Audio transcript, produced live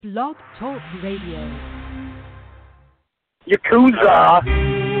Blog Talk Radio. Yakuza!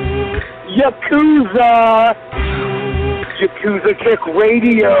 Yakuza Kick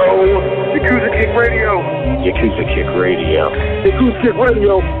Radio! Yakuza Kick Radio! Yakuza Kick Radio! Yakuza Kick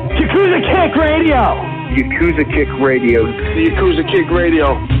Radio! Yakuza Kick Radio! Yakuza Kick Radio! The Yakuza Kick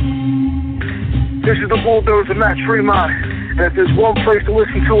Radio! This is the Bulldozer Match Fremont, and if there's one place to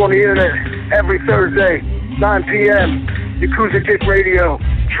listen to on the internet every Thursday, 9 p.m., Yakuza Kick Radio.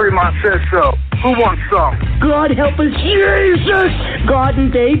 Fremont says so. Who wants some? God help us, Jesus! God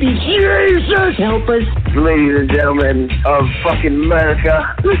and baby, Jesus help us! Ladies and gentlemen of fucking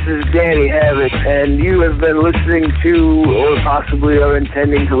America, this is Danny Havoc, and you have been listening to, or possibly are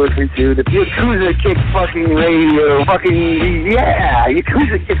intending to listen to, the Yakuza Kick fucking radio. Fucking, yeah!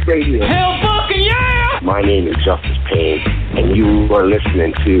 Yakuza Kick Radio. Hell fucking yeah! My name is Justice Payne, and you are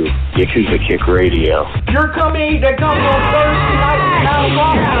listening to Yakuza Kick Radio. You're coming to come on Thursday night in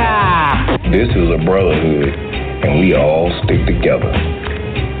California! This is a brotherhood, and we all stick together.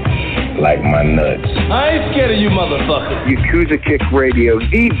 Like my nuts. I ain't scared of you, motherfucker. Yakuza Kick Radio,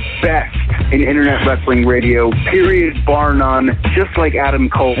 the best in internet wrestling radio, period, bar none, just like Adam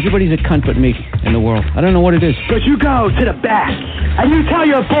Cole. Everybody's a cunt but me in the world. I don't know what it is. But you go to the back, and you tell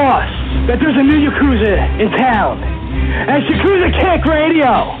your boss that there's a new Yakuza in town. And it's Yakuza Kick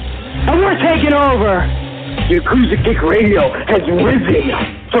Radio, and we're taking over. Yakuza Kick Radio has risen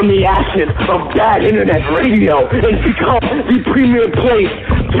from the ashes of bad internet radio and become the premier place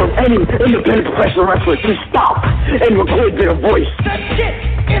for any independent professional wrestler to stop and record their voice. The shit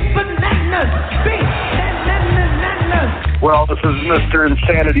is bananas! Big bananas! Well, this is Mr.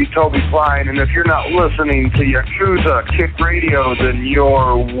 Insanity Toby Klein, and if you're not listening to Yakuza Kick Radio, then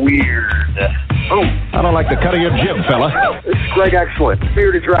you're weird. Oh, I don't like the cut of your jib, fella. This is Greg Excellent,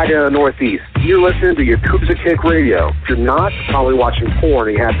 Bearded Dragon of the Northeast. You're listening to Yakuza Kick Radio. If you're not, probably watching porn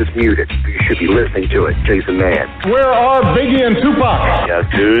and you have this muted. You should be listening to it. Jason Mann. Where are Biggie and Tupac?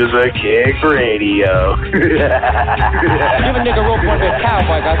 Yakuza Kick Radio. Give a nigga rope on that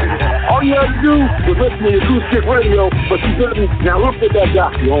cowboy, guys. All you have to do is listen to Yakuza Kick Radio, but you didn't. Now look at that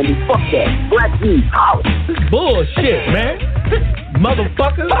doctor, homie. Fuck that. Black G, holla. Bullshit, man.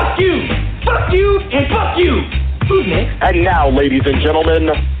 Motherfucker. Fuck you. Fuck you and fuck you. Who's next? And now, ladies and gentlemen,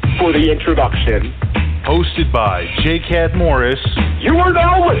 for the introduction. Hosted by J. Cat Morris. You are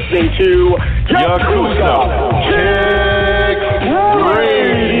now listening to Yakuza Kick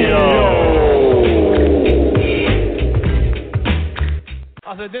Radio.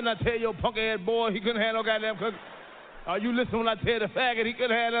 I said, didn't I tell your punk ass boy he couldn't have no goddamn cook? Are you listening when I tell the faggot he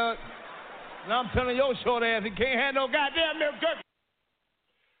couldn't have no? Now I'm telling your short ass he can't have no goddamn milk cookie.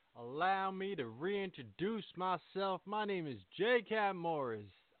 Allow me to reintroduce myself. My name is J. Cat Morris.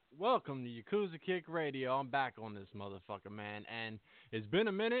 Welcome to Yakuza Kick Radio. I'm back on this motherfucker, man. And it's been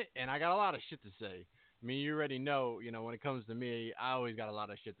a minute, and I got a lot of shit to say. I mean, you already know, when it comes to me, I always got a lot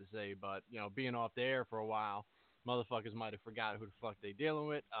of shit to say. But, being off the air for a while, motherfuckers might have forgot who the fuck they dealing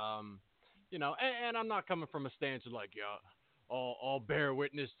with. And I'm not coming from a stance of like, I'll bear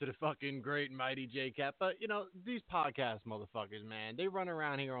witness to the fucking great and mighty J-Cat. But, these podcast motherfuckers, man, they run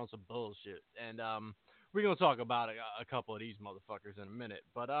around here on some bullshit. And we're going to talk about a couple of these motherfuckers in a minute.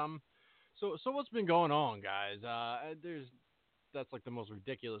 But, so what's been going on, guys? That's like the most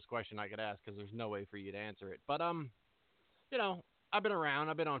ridiculous question I could ask because there's no way for you to answer it. But, I've been around.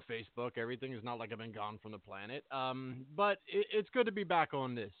 I've been on Facebook. Everything is not like I've been gone from the planet. But it's good to be back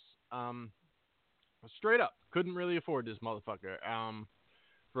on this. Straight up, couldn't really afford this motherfucker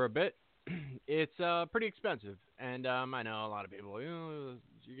for a bit. It's pretty expensive, and I know a lot of people, you're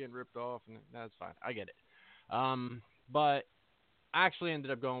getting ripped off, and that's fine. I get it. But I actually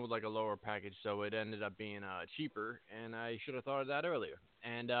ended up going with like a lower package, so it ended up being cheaper, and I should have thought of that earlier.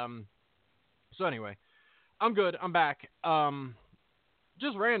 And so anyway, I'm good. I'm back.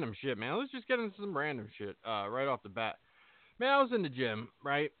 Just random shit, man. Let's just get into some random shit right off the bat. Man, I was in the gym,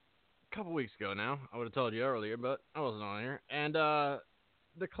 right? Couple weeks ago now. I would have told you earlier, but I wasn't on here. And the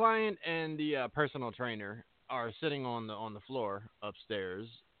client and the personal trainer are sitting on the floor upstairs,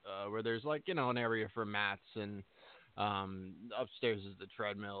 where there's like an area for mats, and upstairs is the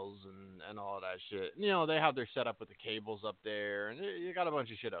treadmills and all of that shit. They have their setup with the cables up there, and you got a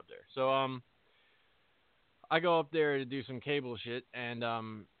bunch of shit up there. So I go up there to do some cable shit, and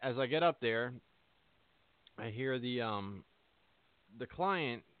as I get up there, I hear the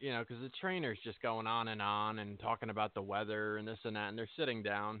client, because the trainer's just going on and talking about the weather and this and that, and they're sitting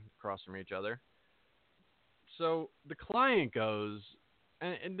down across from each other. So the client goes,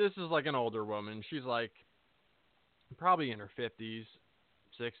 and this is like an older woman. She's like probably in her 50s,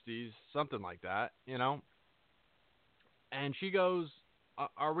 60s, something like that, And she goes,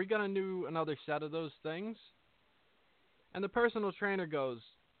 Are we going to do another set of those things? And the personal trainer goes,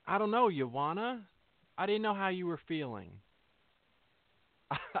 I don't know, you wanna? I didn't know how you were feeling.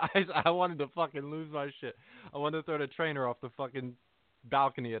 I wanted to fucking lose my shit. I wanted to throw the trainer off the fucking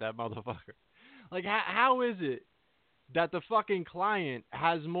balcony of that motherfucker. Like, how is it that the fucking client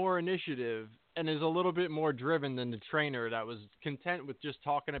has more initiative and is a little bit more driven than the trainer that was content with just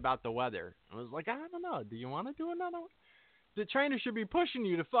talking about the weather? I was like, I don't know. Do you want to do another one? The trainer should be pushing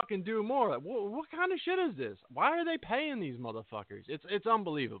you to fucking do more. Like, what kind of shit is this? Why are they paying these motherfuckers? It's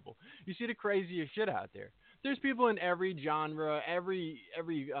unbelievable. You see the craziest shit out there. There's people in every genre, every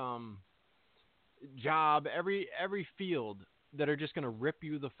job, every field that are just going to rip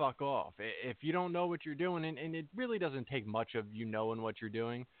you the fuck off. If you don't know what you're doing, and it really doesn't take much of you knowing what you're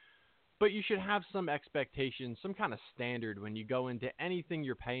doing, but you should have some expectation, some kind of standard when you go into anything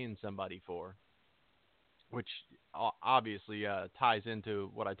you're paying somebody for, which obviously ties into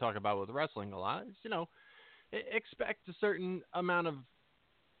what I talk about with wrestling a lot. Is, expect a certain amount of,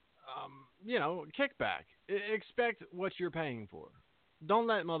 kickback. Expect what you're paying for. Don't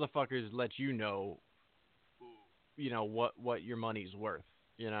let motherfuckers let you know what your money's worth.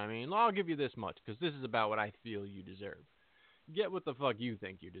 You know what I mean? Well, I'll give you this much because this is about what I feel you deserve. Get what the fuck you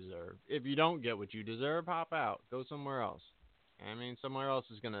think you deserve. If you don't get what you deserve, hop out. Go somewhere else. I mean, somewhere else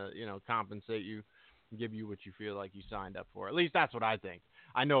is going to, compensate you, give you what you feel like you signed up for. At least that's what I think.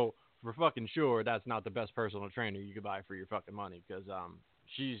 I know for fucking sure that's not the best personal trainer you could buy for your fucking money because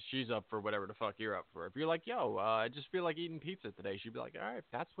she's up for whatever the fuck you're up for. If you're like, yo, I just feel like eating pizza today, she'd be like, all right, if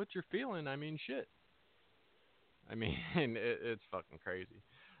that's what you're feeling, I mean, shit. I mean, it's fucking crazy.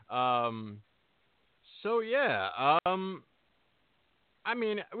 So yeah, I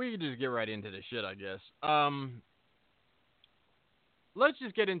mean, we could just get right into the shit, I guess. Let's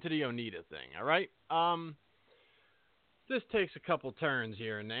just get into the Onita thing, all right? This takes a couple turns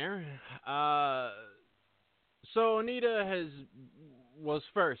here and there. So Onita was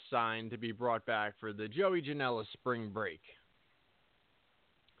first signed to be brought back for the Joey Janela Spring Break.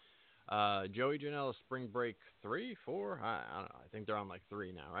 Joey Janela Spring Break 3, 4? I don't know. I think they're on like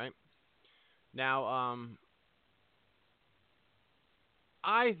 3 now, right? Now,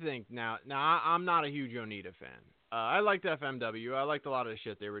 I think now I'm not a huge Onita fan. I liked FMW. I liked a lot of the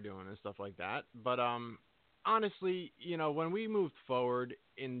shit they were doing and stuff like that. But honestly, when we moved forward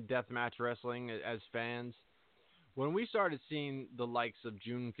in deathmatch wrestling as fans, when we started seeing the likes of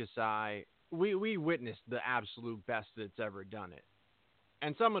Jun Kasai, we witnessed the absolute best that's ever done it.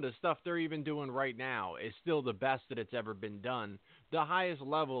 And some of the stuff they're even doing right now is still the best that it's ever been done. The highest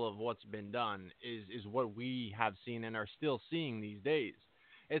level of what's been done is what we have seen and are still seeing these days.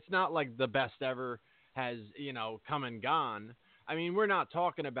 It's not like the best ever has, come and gone. I mean, we're not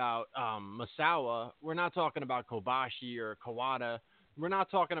talking about Misawa. We're not talking about Kobashi or Kawada. We're not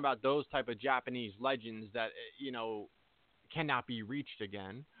talking about those type of Japanese legends that, cannot be reached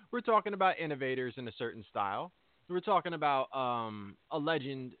again. We're talking about innovators in a certain style. We're talking about a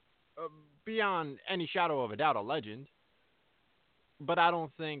legend, beyond any shadow of a doubt, a legend. But I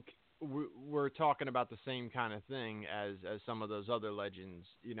don't think we're talking about the same kind of thing as some of those other legends,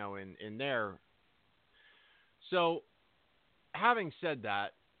 in there. So, having said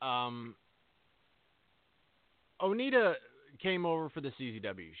that, Onita came over for the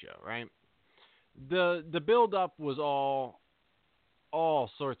CZW show, right? The build-up was all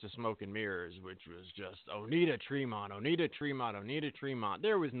sorts of smoke and mirrors, which was just Onita Tremont.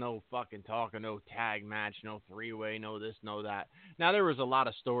 There was no fucking talk, no tag match, no three-way, no this, no that. Now, there was a lot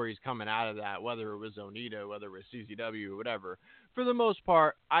of stories coming out of that, whether it was Onita, whether it was CZW, or whatever. For the most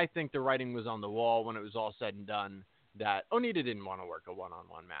part, I think the writing was on the wall when it was all said and done, that Onita didn't want to work a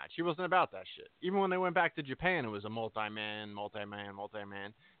one-on-one match. He wasn't about that shit. Even when they went back to Japan, it was a multi-man.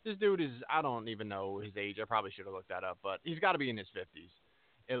 This dude is, I don't even know his age. I probably should have looked that up, but he's got to be in his 50s,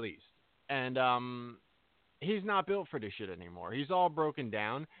 at least. And he's not built for this shit anymore. He's all broken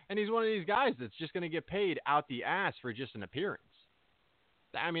down, and he's one of these guys that's just going to get paid out the ass for just an appearance.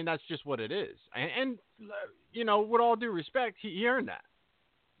 I mean, that's just what it is. And with all due respect, he earned that.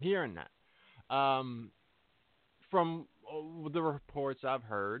 From the reports I've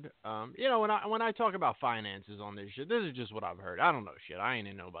heard, when I talk about finances on this shit, this is just what I've heard. I don't know shit. I ain't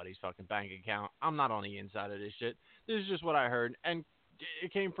in nobody's fucking bank account. I'm not on the inside of this shit. This is just what I heard, and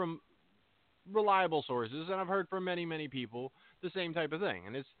it came from reliable sources, and I've heard from many, many people the same type of thing.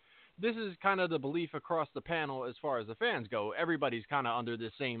 And this is kind of the belief across the panel as far as the fans go. Everybody's kind of under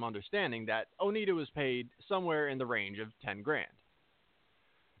the same understanding that Onita was paid somewhere in the range of $10,000.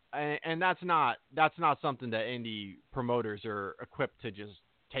 And that's not something that indie promoters are equipped to just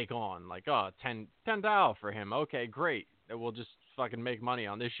take on. Like, $10,000 for him. Okay, great. We'll just fucking make money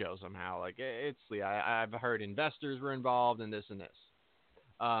on this show somehow. Like, I've heard investors were involved in this and this.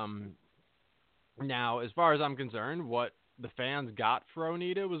 Now, as far as I'm concerned, what the fans got for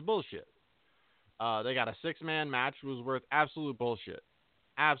Onita was bullshit. They got a 6-man match, was worth absolute bullshit.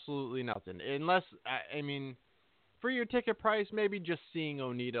 Absolutely nothing. Unless, I mean, for your ticket price, maybe just seeing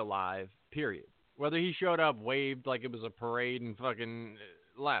Onita live, period. Whether he showed up, waved like it was a parade and fucking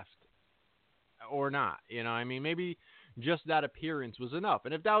left or not. You know, I mean, maybe just that appearance was enough.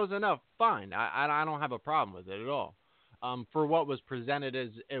 And if that was enough, fine. I don't have a problem with it at all. For what was presented as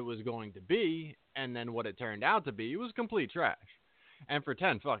it was going to be, and then what it turned out to be, it was complete trash. And for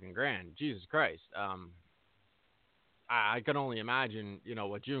 10 fucking grand, Jesus Christ. I could only imagine, you know,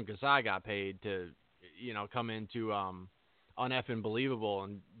 what Jun Kasai got paid to, you know, come into Uneffing Believable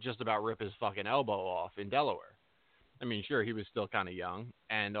and just about rip his fucking elbow off in Delaware. I mean, sure, he was still kind of young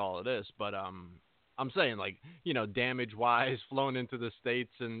and all of this, but I'm saying, like, you know, damage-wise, flown into the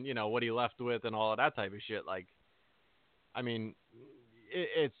States and, you know, what he left with and all of that type of shit. Like, I mean,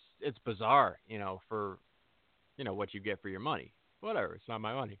 it's bizarre, you know, for, you know, what you get for your money. Whatever, it's not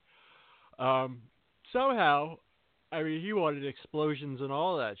my money. Somehow, I mean, he wanted explosions and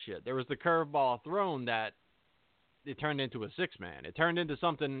all that shit. There was the curveball thrown that it turned into a 6-man. It turned into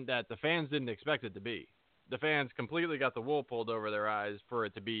something that the fans didn't expect it to be. The fans completely got the wool pulled over their eyes for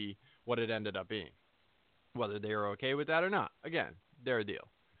it to be what it ended up being. Whether they were okay with that or not, again, their deal.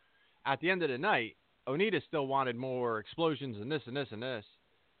 At the end of the night, Onita still wanted more explosions and this and this and this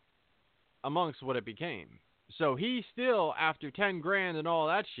amongst what it became. So he still, after 10 grand and all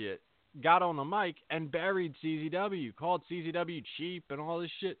that shit, got on the mic and buried CZW, called CZW cheap and all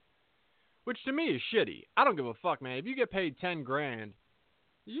this shit, which to me is shitty. I don't give a fuck, man. If you get paid 10 grand,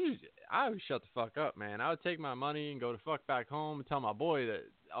 I would shut the fuck up, man. I would take my money and go the fuck back home and tell my boy that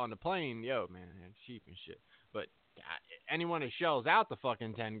on the plane, yo, man, I'm cheap and shit. But anyone that shells out the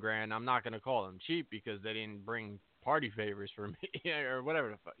fucking 10 grand, I'm not going to call them cheap because they didn't bring party favors for me or whatever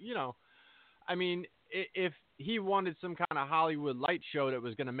the fuck. You know, I mean, if he wanted some kind of Hollywood light show that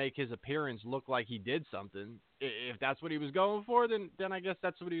was going to make his appearance look like he did something, if that's what he was going for, then I guess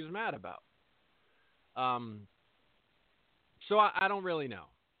that's what he was mad about. So I don't really know.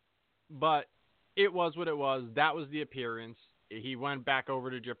 But it was what it was. That was the appearance. He went back over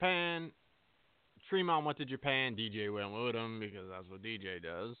to Japan. Tremont went to Japan. DJ went with him because that's what DJ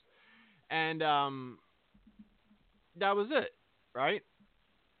does. And that was it, right?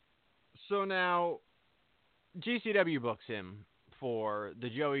 So now GCW books him for the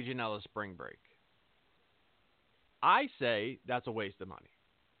Joey Janela Spring Break. I say that's a waste of money.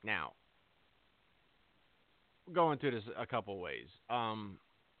 Now, go into this a couple ways.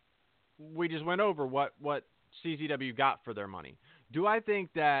 We just went over what CZW got for their money. Do I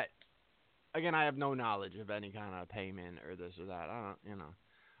think that, again, I have no knowledge of any kind of payment or this or that. I don't, you know.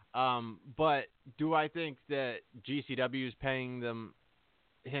 But do I think that GCW is paying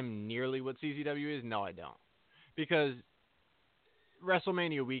him nearly what CZW is? No, I don't. Because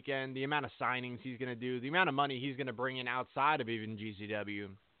WrestleMania weekend, the amount of signings he's going to do, the amount of money he's going to bring in outside of even GCW,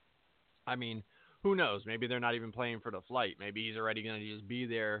 I mean, who knows? Maybe they're not even playing for the flight. Maybe he's already going to just be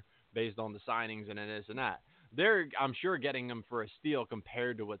there based on the signings and this and that. They're, I'm sure, getting him for a steal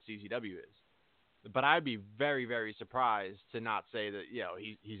compared to what CZW is. But I'd be very, very surprised to not say that, you know,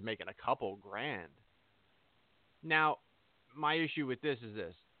 he's making a couple grand. Now, my issue with this is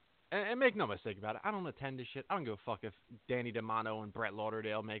this. And make no mistake about it, I don't attend this shit. I don't give a fuck if Danny DeMano and Brett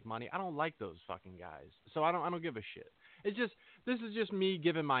Lauderdale make money. I don't like those fucking guys. So I don't give a shit. It's just, this is just me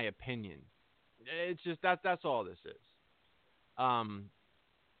giving my opinion. It's just, that's all this is.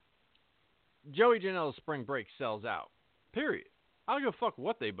 Joey Janela's Spring Break sells out. Period. I don't give a fuck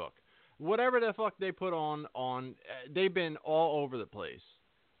what they book. Whatever the fuck they put on, they've been all over the place.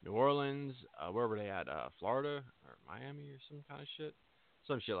 New Orleans, where were they at? Florida or Miami or some kind of shit?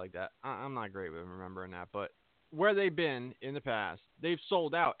 Some shit like that. I'm not great with remembering that, but where they've been in the past, they've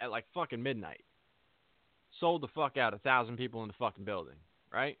sold out at like fucking midnight. Sold the fuck out, 1,000 people in the fucking building,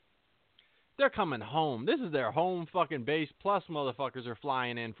 right? They're coming home. This is their home fucking base, plus motherfuckers are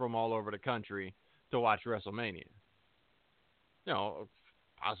flying in from all over the country to watch WrestleMania. You know,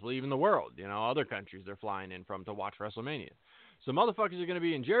 possibly even the world, you know, other countries they're flying in from to watch WrestleMania. So motherfuckers are going to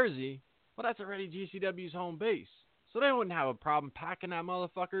be in Jersey. Well, that's already GCW's home base. So they wouldn't have a problem packing that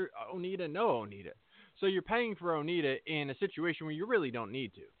motherfucker. Onita, no Onita. So you're paying for Onita in a situation where you really don't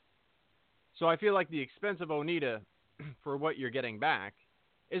need to. So I feel like the expense of Onita for what you're getting back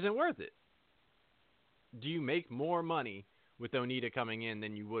isn't worth it. Do you make more money with Onita coming in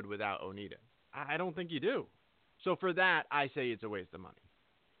than you would without Onita? I don't think you do. So for that, I say it's a waste of money.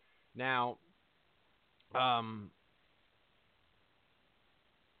 Now,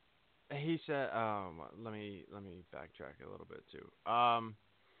 he said, let me backtrack a little bit too.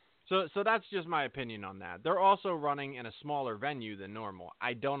 So that's just my opinion on that. They're also running in a smaller venue than normal.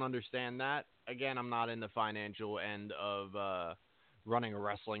 I don't understand that. Again, I'm not in the financial end of running a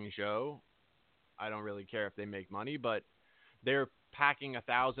wrestling show. I don't really care if they make money, but they're packing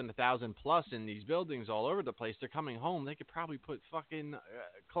 1,000 plus in these buildings all over the place. They're coming home. They could probably put fucking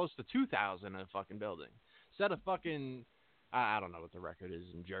close to 2,000 in a fucking building. Set a fucking, I don't know what the record is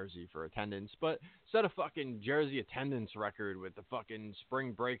in Jersey for attendance, but set a fucking Jersey attendance record with the fucking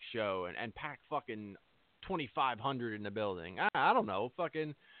spring break show and pack fucking 2,500 in the building. I don't know.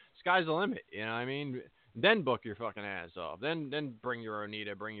 Fucking sky's the limit. You know what I mean? Then book your fucking ass off. Then bring your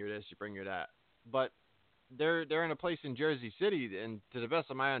Onita, bring your this, bring your that. But they're in a place in Jersey City, and to the best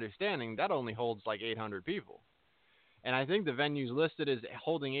of my understanding, that only holds like 800 people. And I think the venue's listed as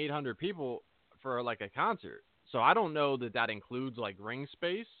holding 800 people for like a concert. So I don't know that includes like ring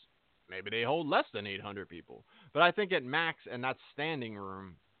space. Maybe they hold less than 800 people. But I think at max, and that's standing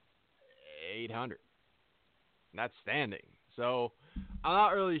room, 800. That's standing. So I'm not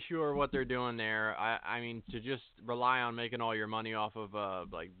really sure what they're doing there. I mean, to just rely on making all your money off of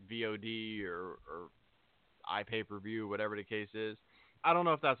like VOD or iPay-per-view, whatever the case is, I don't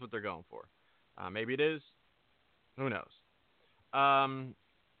know if that's what they're going for. Maybe it is. Who knows?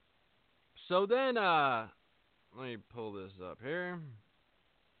 So then, let me pull this up here.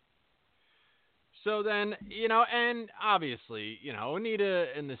 So then, and obviously,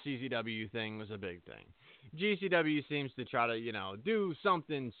 Onita and the CZW thing was a big thing. GCW seems to try to, do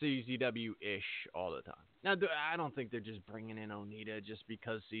something CZW-ish all the time. Now, I don't think they're just bringing in Onita just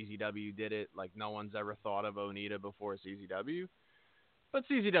because CZW did it. Like, no one's ever thought of Onita before CZW. But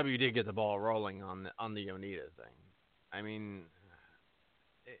CZW did get the ball rolling on the Onita thing. I mean,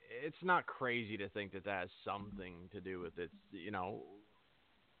 it's not crazy to think that has something to do with it, in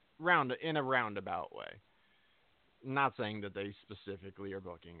a roundabout way. Not saying that they specifically are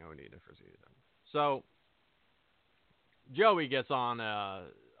booking Onita for CZW. So, Joey gets on, I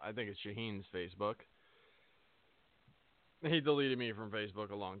think it's Shaheen's Facebook. He deleted me from Facebook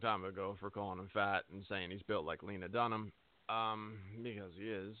a long time ago for calling him fat and saying he's built like Lena Dunham, because he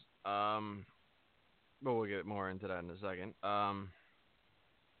is. But we'll get more into that in a second. And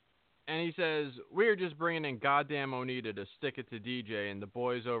he says, we're just bringing in goddamn Onita to stick it to DJ and the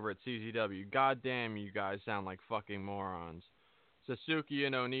boys over at CZW. Goddamn, you guys sound like fucking morons. Sasuke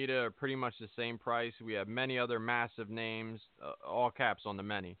and Onita are pretty much the same price. We have many other massive names, all caps on the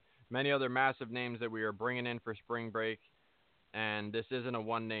many other massive names that we are bringing in for spring break. And this isn't a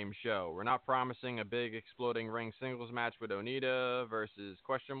one-name show. We're not promising a big exploding ring singles match with Onita versus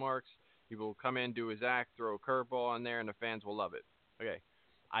question marks. He will come in, do his act, throw a curveball in there, and the fans will love it. Okay.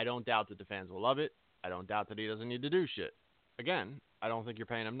 I don't doubt that the fans will love it. I don't doubt that he doesn't need to do shit. Again, I don't think you're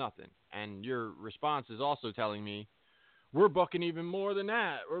paying him nothing. And your response is also telling me, we're booking even more than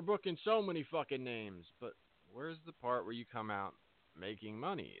that. We're booking so many fucking names. But where's the part where you come out making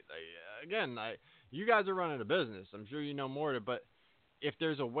money? You guys are running a business. I'm sure you know more. But if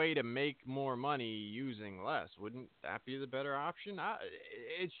there's a way to make more money using less, wouldn't that be the better option?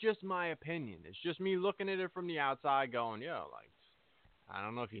 It's just my opinion. It's just me looking at it from the outside going, I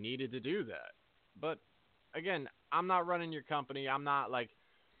don't know if you needed to do that. But, again, I'm not running your company. I'm not,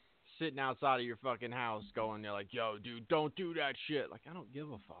 sitting outside of your fucking house going, yo, dude, don't do that shit. I don't give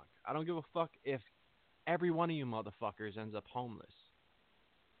a fuck. I don't give a fuck if every one of you motherfuckers ends up homeless.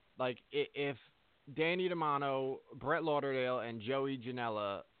 If Danny DeMano, Brett Lauderdale, and Joey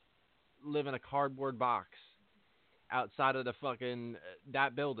Janela live in a cardboard box outside of the fucking,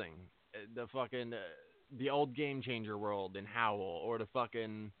 that building, the fucking, the old Game Changer World in Howell, or the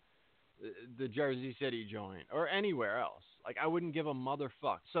fucking, the Jersey City joint, or anywhere else. I wouldn't give a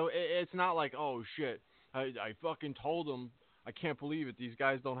motherfuck. So it's not like, oh shit, I fucking told them, I can't believe it, these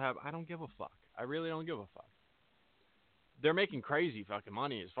guys don't have, I don't give a fuck. I really don't give a fuck. They're making crazy fucking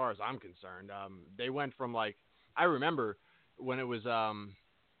money as far as I'm concerned. They went from I remember when it was,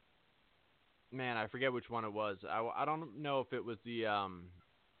 man, I forget which one it was. I don't know if it was the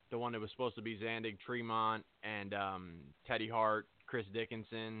one that was supposed to be Zandig, Tremont, and Teddy Hart, Chris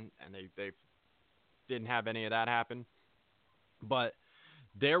Dickinson, and they didn't have any of that happen. But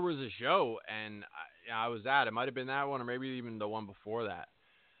there was a show, and I was at, it might have been that one, or maybe even the one before that.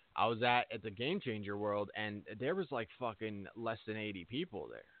 I was at the Game Changer World, and there was fucking less than 80 people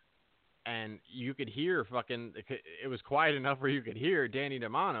there. And you could hear it was quiet enough where you could hear Danny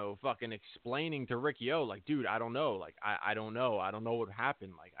DeMano fucking explaining to Ricky O, dude, I don't know. I don't know. I don't know what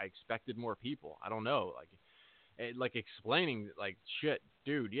happened. I expected more people. I don't know. Explaining, shit,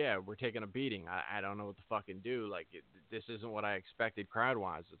 dude, yeah, we're taking a beating. I don't know what to fucking do. Like, this isn't what I expected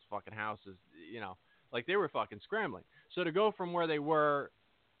crowd-wise. This fucking house is, like, they were fucking scrambling. So to go from where they were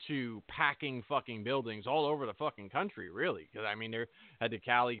to packing fucking buildings all over the fucking country, really, because, I mean, they had to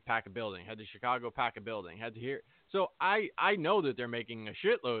Cali pack a building, had to Chicago pack a building, had to here. So I know that they're making a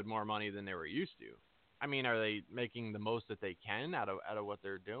shitload more money than they were used to. I mean, are they making the most that they can out of what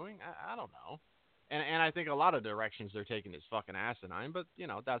they're doing? I don't know. And I think a lot of directions they're taking is fucking asinine, but,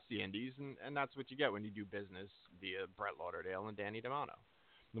 that's the indies, and that's what you get when you do business via Brett Lauderdale and Danny DeMano.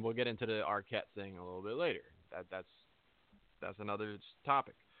 And we'll get into the Arquette thing a little bit later. That's another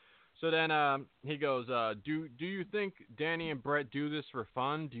topic. So then he goes, do you think Danny and Brett do this for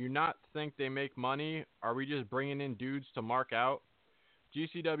fun? Do you not think they make money? Are we just bringing in dudes to mark out?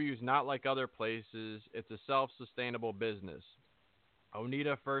 GCW is not like other places. It's a self-sustainable business.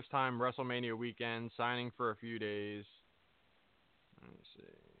 Onita, first time WrestleMania weekend, signing for a few days. Let me see.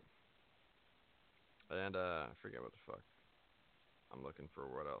 And I forget what the fuck. I'm looking for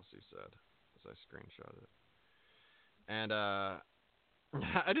what else he said as I screenshot it. And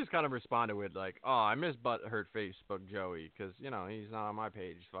I just kind of responded with like, oh, I miss Butthurt Facebook Joey because, he's not on my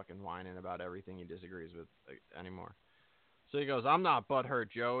page fucking whining about everything he disagrees with anymore. So he goes, I'm not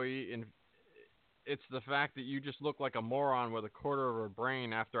Butthurt Joey, and it's the fact that you just look like a moron with a quarter of a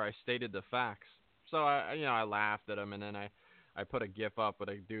brain after I stated the facts. So I laughed at him, and then I put a gif up with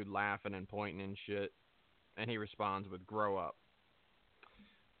a dude laughing and pointing and shit, and he responds with grow up.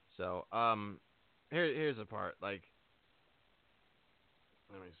 So here's the part, like,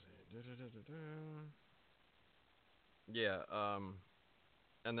 let me see. Yeah,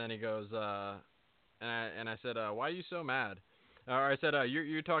 and then he goes, and I said, why are you so mad? Or I said,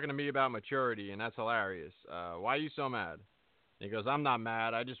 you're talking to me about maturity, and that's hilarious. Why are you so mad? And he goes, I'm not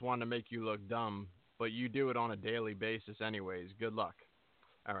mad. I just wanted to make you look dumb, but you do it on a daily basis anyways. Good luck.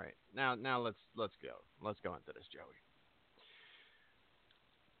 All right, now let's go. Let's go into this, Joey.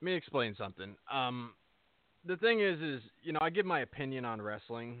 Let me explain something. The thing is, I give my opinion on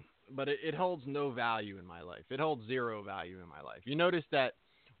wrestling, but it holds no value in my life. It holds zero value in my life. You notice that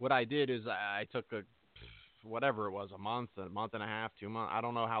what I did is I took whatever it was, a month and a half, 2 months. I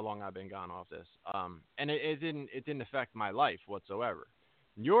don't know how long I've been gone off this. And it didn't affect my life whatsoever.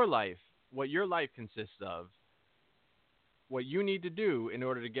 Your life, what your life consists of, what you need to do in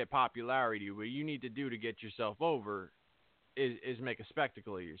order to get popularity, what you need to do to get yourself over is make a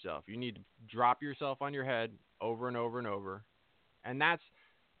spectacle of yourself. You need to drop yourself on your head over and over and over. And that's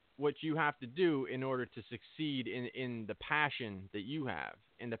what you have to do in order to succeed in the passion that you have,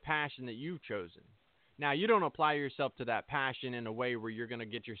 in the passion that you've chosen. Now, you don't apply yourself to that passion in a way where you're going to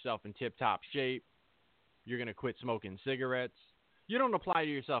get yourself in tip-top shape. You're going to quit smoking cigarettes. You don't apply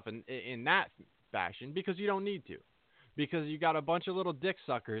to yourself in that fashion because you don't need to. Because you got a bunch of little dick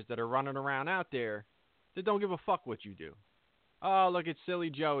suckers that are running around out there that don't give a fuck what you do. Oh, look at silly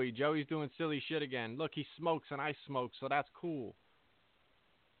Joey. Joey's doing silly shit again. Look, he smokes and I smoke, so that's cool.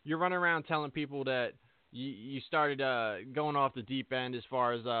 You're running around telling people that you started going off the deep end as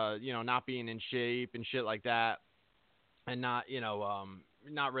far as not being in shape and shit like that, and not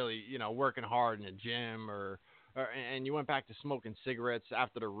really working hard in the gym and you went back to smoking cigarettes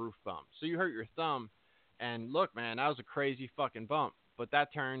after the roof bump. So you hurt your thumb, and look, man, that was a crazy fucking bump, but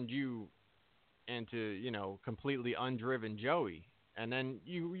that turned you into completely undriven Joey, and then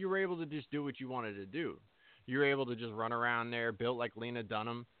you were able to just do what you wanted to do. You were able to just run around there built like Lena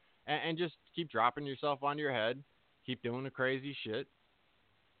Dunham and just keep dropping yourself on your head, keep doing the crazy shit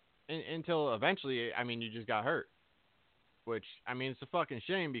until eventually, you just got hurt. Which, it's a fucking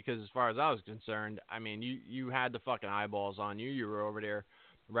shame because as far as I was concerned, you had the fucking eyeballs on you. You were over there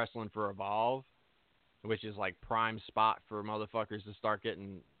wrestling for Evolve, which is like prime spot for motherfuckers to start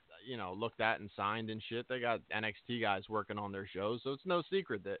getting looked at and signed and shit. They got NXT guys working on their shows, so it's no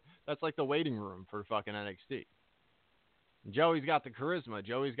secret that that's like the waiting room for fucking NXT. Joey's got the charisma.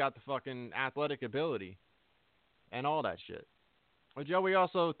 Joey's got the fucking athletic ability and all that shit. But Joey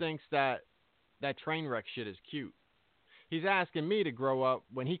also thinks that train wreck shit is cute. He's asking me to grow up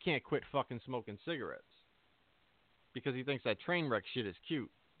when he can't quit fucking smoking cigarettes because he thinks that train wreck shit is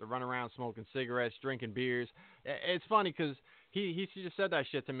cute. To run around smoking cigarettes, drinking beers. It's funny because he just said that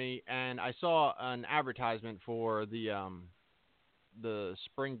shit to me, and I saw an advertisement for the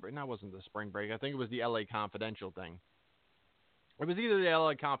spring break. No, it wasn't the spring break. I think it was the LA Confidential thing. It was either the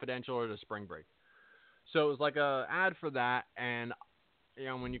LA Confidential or the spring break. So it was like a ad for that, and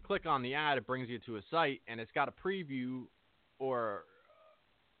when you click on the ad, it brings you to a site, and it's got a preview or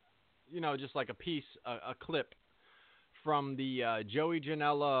just like a piece, a clip from the Joey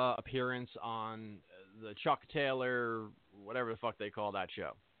Janela appearance on the Chuck Taylor, whatever the fuck they call that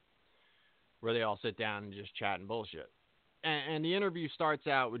show, where they all sit down and just chat and bullshit. And the interview starts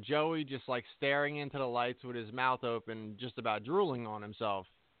out with Joey just like staring into the lights with his mouth open, just about drooling on himself,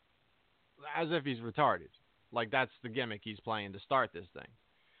 as if he's retarded. Like that's the gimmick he's playing to start this thing.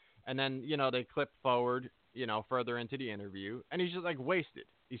 And then, they clip forward, further into the interview, and he's just like wasted.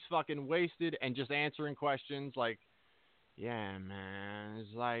 He's fucking wasted and just answering questions like, yeah, man,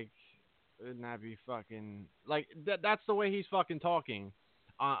 it's like, wouldn't that be fucking, like, that's the way he's fucking talking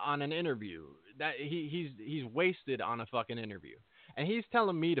on an interview. That he's wasted on a fucking interview, and he's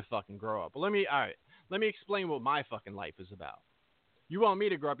telling me to fucking grow up. But let me explain what my fucking life is about. You want me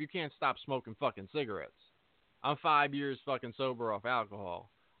to grow up? You can't stop smoking fucking cigarettes. I'm 5 years fucking sober off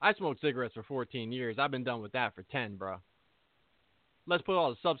alcohol. I smoked cigarettes for 14 years. I've been done with that for 10, bro. Let's put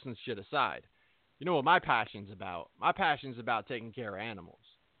all the substance shit aside. You know what my passion's about? My passion's about taking care of animals.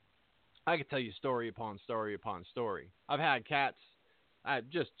 I could tell you story upon story upon story. I've had cats.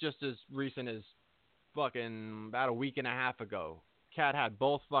 Just as recent as fucking about a week and a half ago, cat had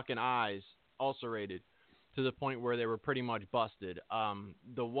both fucking eyes ulcerated to the point where they were pretty much busted.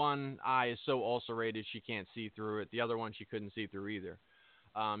 The one eye is so ulcerated she can't see through it. The other one she couldn't see through either.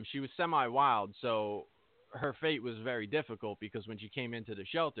 She was semi-wild, so her fate was very difficult because when she came into the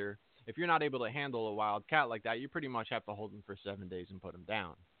shelter, if you're not able to handle a wild cat like that, you pretty much have to hold him for 7 days and put him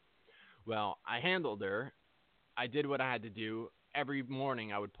down. Well, I handled her. I did what I had to do. Every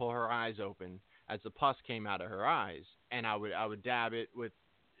morning I would pull her eyes open as the pus came out of her eyes, and I would dab it with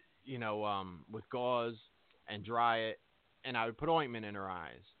gauze and dry it, and I would put ointment in her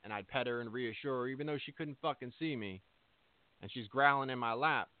eyes, and I'd pet her and reassure her even though she couldn't fucking see me, and she's growling in my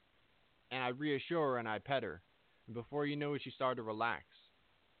lap, and I'd reassure her and I'd pet her, and before you know it, she started to relax.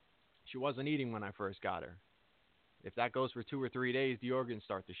 She wasn't eating when I first got her. If that goes for 2 or 3 days, the organs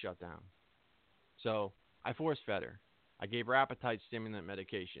start to shut down. So I force-fed her. I gave her appetite stimulant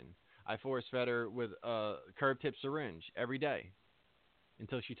medication. I force-fed her with a curved-tip syringe every day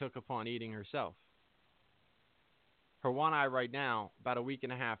until she took upon eating herself. Her one eye right now, about a week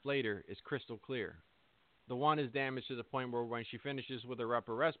and a half later, is crystal clear. The one is damaged to the point where when she finishes with her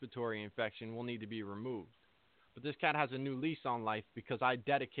upper respiratory infection, will need to be removed. But this cat has a new lease on life because I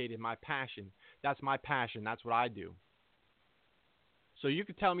dedicated my passion. That's my passion. That's what I do. So you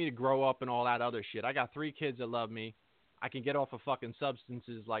could tell me to grow up and all that other shit. I got 3 kids that love me. I can get off of fucking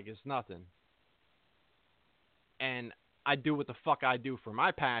substances like it's nothing. And I do what the fuck I do for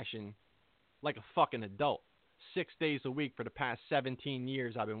my passion like a fucking adult. 6 days a week for the past 17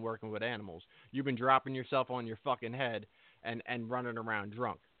 years I've been working with animals. You've been dropping yourself on your fucking head and running around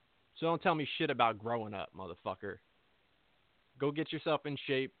drunk. So don't tell me shit about growing up, motherfucker. Go get yourself in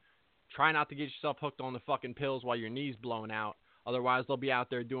shape. Try not to get yourself hooked on the fucking pills while your knee's blown out. Otherwise, they'll be out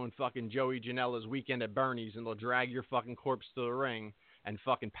there doing fucking Joey Janela's Weekend at Bernie's, and they'll drag your fucking corpse to the ring and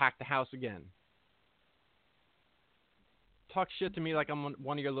fucking pack the house again. Talk shit to me like I'm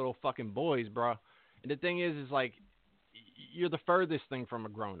one of your little fucking boys, bro. And the thing is like, you're the furthest thing from a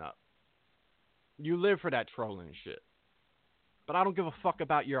grown-up. You live for that trolling shit. But I don't give a fuck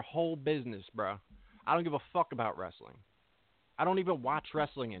about your whole business, bro. I don't give a fuck about wrestling. I don't even watch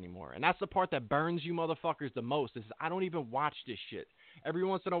wrestling anymore. And that's the part that burns you motherfuckers the most, is I don't even watch this shit. Every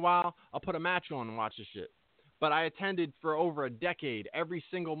once in a while, I'll put a match on and watch this shit. But I attended for over a decade. Every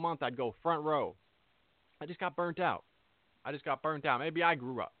single month, I'd go front row. I just got burnt out. Maybe I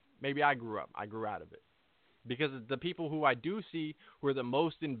grew up. I grew out of it. Because the people who I do see who are the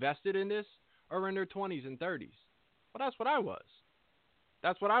most invested in this are in their 20s and 30s. But that's what I was.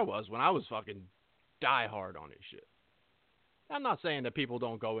 That's what I was when I was fucking diehard on this shit. I'm not saying that people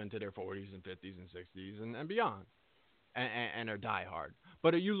don't go into their 40s and 50s and 60s and beyond and are diehard.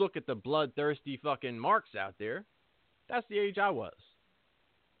 But if you look at the bloodthirsty fucking marks out there, that's the age I was.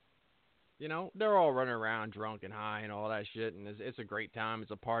 You know, they're all running around drunk and high and all that shit, and it's a great time.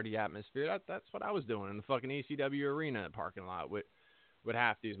 It's a party atmosphere. That's what I was doing in the fucking ECW arena parking lot with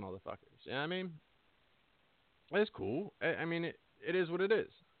half these motherfuckers. You know what I mean? It's cool. I mean, it is what it is.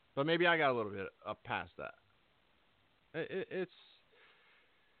 But maybe I got a little bit up past that. It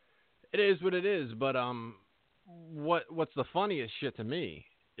is what it is. But what's the funniest shit to me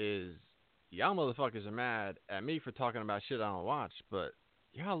is y'all motherfuckers are mad at me for talking about shit I don't watch, but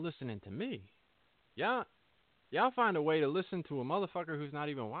y'all listening to me. Y'all find a way to listen to a motherfucker who's not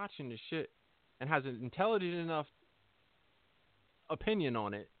even watching this shit and has an intelligent enough opinion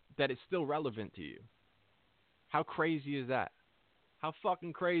on it that it's still relevant to you. How crazy is that? How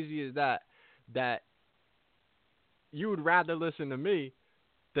fucking crazy is that you would rather listen to me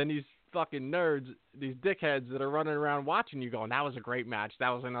than these fucking nerds, these dickheads that are running around watching you going, that was a great match, that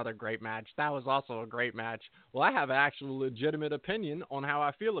was another great match, that was also a great match. Well, I have an actual legitimate opinion on how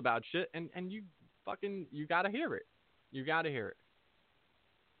I feel about shit, and you gotta hear it. You gotta hear it.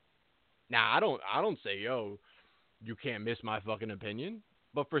 Now, I don't say, yo, you can't miss my fucking opinion,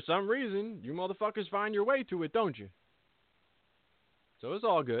 but for some reason, you motherfuckers find your way to it, don't you? So it's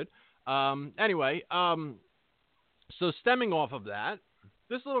all good. Anyway, so stemming off of that,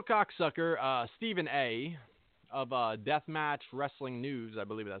 this little cocksucker, Stephen A. of Deathmatch Wrestling News, I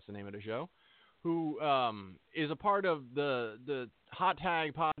believe that's the name of the show, who is a part of the Hot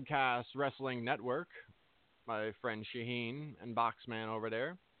Tag Podcast Wrestling Network. My friend Shaheen and Boxman over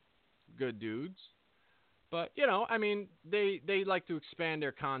there. Good dudes. But, you know, I mean, they like to expand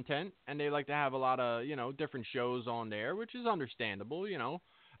their content, and they like to have a lot of, you know, different shows on there, which is understandable, you know.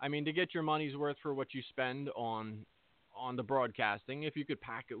 I mean, to get your money's worth for what you spend on the broadcasting, if you could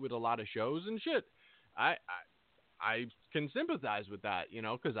pack it with a lot of shows and shit, I can sympathize with that, you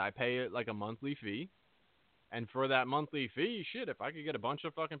know, because I pay it like a monthly fee. And for that monthly fee, shit, if I could get a bunch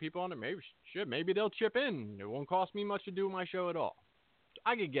of fucking people on it, maybe they'll chip in. It won't cost me much to do my show at all.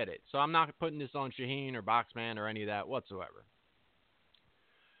 I could get it. So I'm not putting this on Shaheen or Boxman or any of that whatsoever.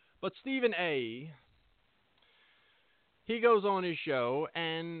 But Stephen A., he goes on his show,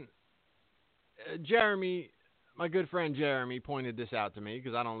 and Jeremy, my good friend Jeremy, pointed this out to me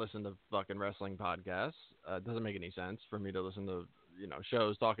because I don't listen to fucking wrestling podcasts. It doesn't make any sense for me to listen to, you know,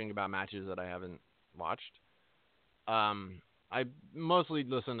 shows talking about matches that I haven't watched. I mostly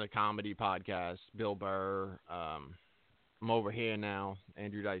listen to comedy podcasts, Bill Burr, I'm Over Here Now,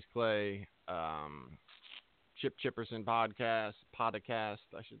 Andrew Dice Clay, Chip Chipperson podcast,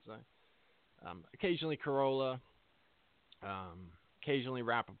 I should say. Occasionally Corolla, occasionally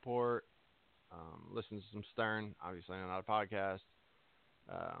Rappaport, listen to some Stern, obviously not a podcast.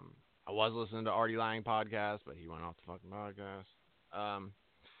 I was listening to Artie Lang podcast, but he went off the fucking podcast.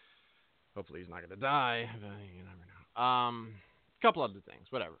 Hopefully he's not going to die. You never know. A couple other things,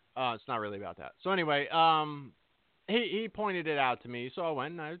 whatever. It's not really about that. So anyway, he pointed it out to me, so I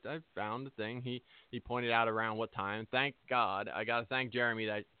went and I found the thing. He pointed out around what time. Thank God. I got to thank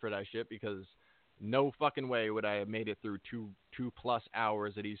Jeremy for that shit, because no fucking way would I have made it through two plus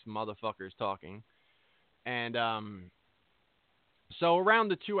hours of these motherfuckers talking. And so around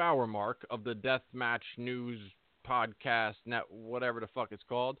the 2 hour mark of the Deathmatch News podcast, whatever the fuck it's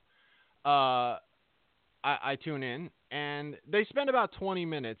called, I tune in, and they spend about 20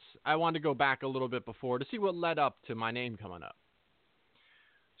 minutes. I wanted to go back a little bit before to see what led up to my name coming up.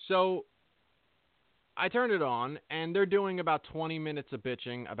 So I turned it on, and they're doing about 20 minutes of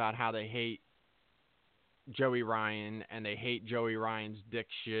bitching about how they hate Joey Ryan, and they hate Joey Ryan's dick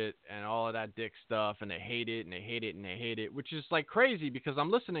shit and all of that dick stuff, and they hate it, and they hate it, and they hate it, which is like crazy, because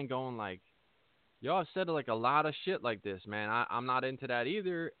I'm listening going like, y'all have said like a lot of shit like this, man. I'm not into that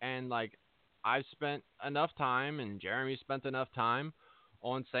either, and like, I've spent enough time, and Jeremy spent enough time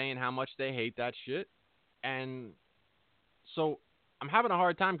on saying how much they hate that shit. And so I'm having a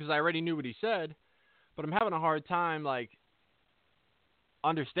hard time, because I already knew what he said, but I'm having a hard time, like,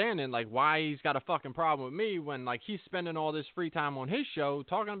 understanding, like, why he's got a fucking problem with me when, like, he's spending all this free time on his show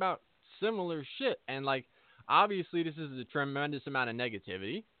talking about similar shit. And, like, obviously this is a tremendous amount of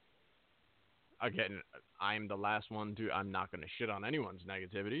negativity. Again, I'm the last one I'm not going to shit on anyone's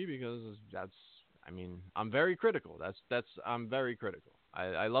negativity, because I'm very critical. I'm very critical.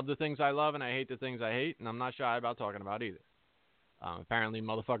 I love the things I love, and I hate the things I hate, and I'm not shy about talking about either. Apparently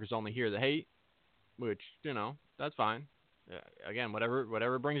motherfuckers only hear the hate, which, you know, that's fine. Again,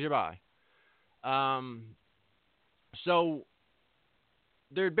 whatever brings you by. So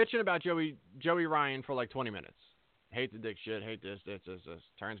they're bitching about Joey Ryan for like 20 minutes. Hate the dick shit, hate this,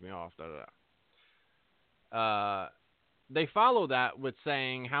 turns me off, da da da. They follow that with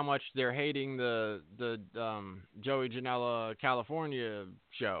saying how much they're hating the Joey Janela California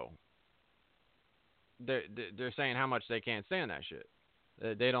show. They're saying how much they can't stand that shit.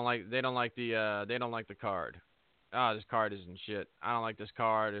 They don't like the card. This card isn't shit. I don't like this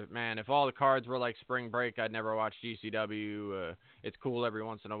card. Man, if all the cards were like Spring Break, I'd never watch GCW. It's cool every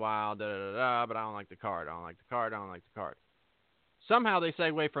once in a while, but I don't like the card. I don't like the card. Somehow they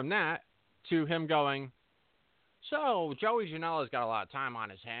segue from that to him going, so Joey Janela's got a lot of time on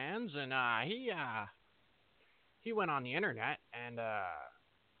his hands, and he went on the internet, and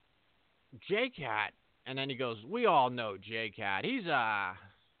J-Cat, and then he goes, we all know J-Cat. He's a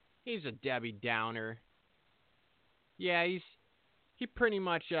Debbie Downer. Yeah, he pretty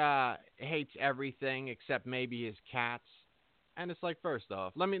much hates everything except maybe his cats. And it's like, first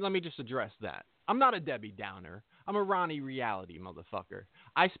off, let me just address that. I'm not a Debbie Downer. I'm a Ronnie Reality, motherfucker.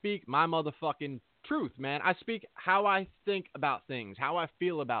 I speak my motherfucking truth, man. I speak how I think about things, how I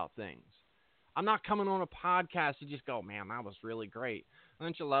feel about things. I'm not coming on a podcast to just go, man, that was really great.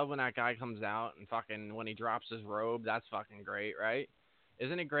 Don't you love when that guy comes out and fucking when he drops his robe? That's fucking great, right?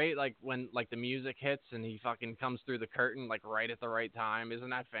 Isn't it great, like, when, like, the music hits and he fucking comes through the curtain, like, right at the right time? Isn't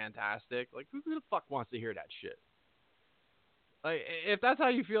that fantastic? Like, who the fuck wants to hear that shit? Like, if that's how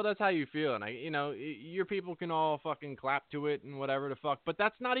you feel, that's how you feel. And, your people can all fucking clap to it and whatever the fuck, but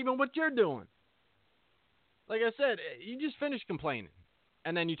that's not even what you're doing. Like I said, you just finished complaining.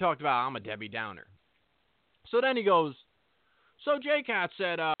 And then you talked about, I'm a Debbie Downer. So then he goes, so J-Cat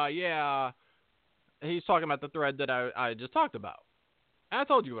said, he's talking about the thread that I just talked about. And I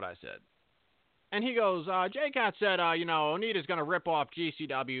told you what I said. And he goes, J-Cat said, Onita's going to rip off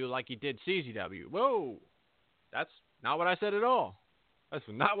GCW like he did CZW. Whoa. That's not what I said at all. That's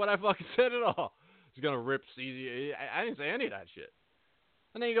not what I fucking said at all. He's going to rip CZ. I didn't say any of that shit.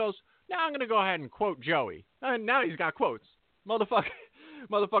 And then he goes, now I'm going to go ahead and quote Joey. And now he's got quotes.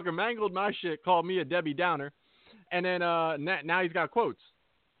 Motherfucker mangled my shit, called me a Debbie Downer. And then now he's got quotes.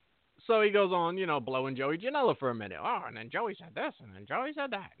 So he goes on, blowing Joey Janela for a minute. Oh, and then Joey said this, and then Joey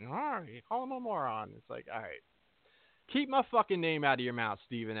said that. And you call him a moron. It's like, all right. Keep my fucking name out of your mouth,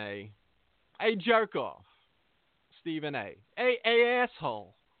 Stephen A. A jerkoff, Stephen A. A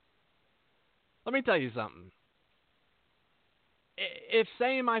asshole. Let me tell you something. If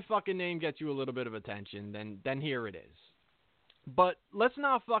saying my fucking name gets you a little bit of attention, then here it is. But let's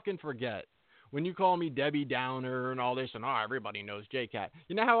not fucking forget. When you call me Debbie Downer and all this, and everybody knows J-Cat.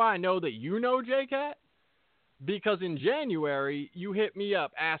 You know how I know that you know J-Cat? Because in January, you hit me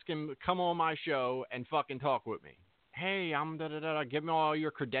up asking to come on my show and fucking talk with me. Hey, I'm da-da-da-da, give me all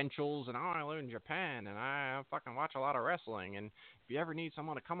your credentials, and I live in Japan, and I fucking watch a lot of wrestling, and if you ever need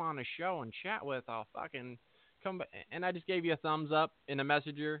someone to come on the show and chat with, I'll fucking come. And I just gave you a thumbs up in a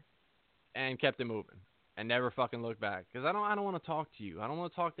messenger and kept it moving. And never fucking look back, because I don't want to talk to you. I don't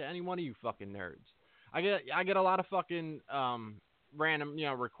want to talk to any one of you fucking nerds. I get a lot of fucking random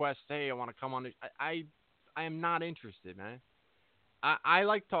requests. Hey, I want to come on. I am not interested, man. I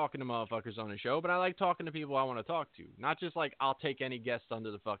like talking to motherfuckers on the show, but I like talking to people I want to talk to. Not just like I'll take any guest under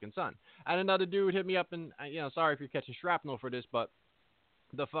the fucking sun. I had another dude hit me up and sorry if you're catching shrapnel for this, but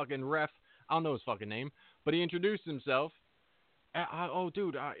the fucking ref, I don't know his fucking name, but he introduced himself.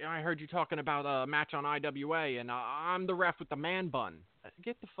 Dude, I heard you talking about a match on IWA, and I'm the ref with the man bun.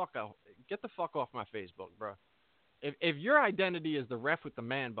 Get the fuck out. Get the fuck off my Facebook, bro. If your identity is the ref with the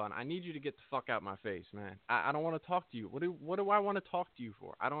man bun, I need you to get the fuck out my face, man. I don't want to talk to you. What do I want to talk to you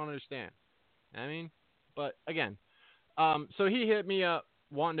for? I don't understand. I mean, but again, so he hit me up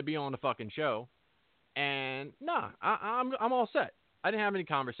wanting to be on the fucking show, and I'm all set. I didn't have any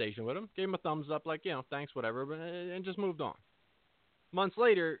conversation with him. Gave him a thumbs up, like thanks, whatever, and just moved on. Months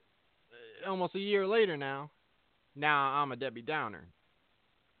later, almost a year later now I'm a Debbie Downer.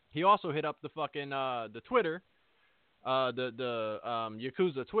 He also hit up the fucking the Twitter, the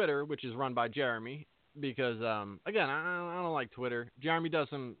Yakuza Twitter, which is run by Jeremy, because again I don't like Twitter. Jeremy does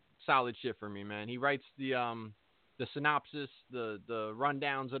some solid shit for me, man. He writes the synopsis, the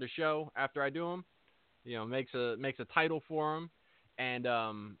rundowns of the show after I do them. Makes a title for him and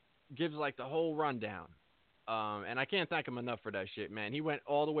gives like the whole rundown. And I can't thank him enough for that shit, man. He went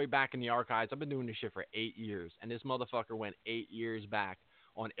all the way back in the archives. I've been doing this shit for 8 years, and this motherfucker went 8 years back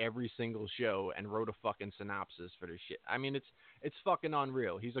on every single show and wrote a fucking synopsis for this shit. I mean, it's fucking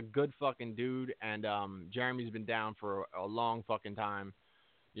unreal. He's a good fucking dude, and Jeremy's been down for a long fucking time.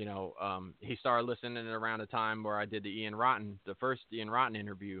 He started listening around the time where I did the first Ian Rotten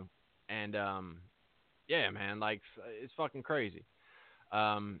interview, and yeah, man, like it's fucking crazy.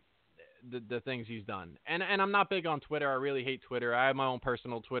 The things he's done. And I'm not big on Twitter. I really hate Twitter. I have my own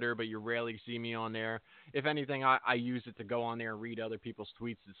personal Twitter, but you rarely see me on there. If anything, I use it to go on there and read other people's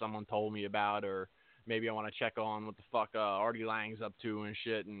tweets that someone told me about, or maybe I want to check on what the fuck Artie Lang's up to and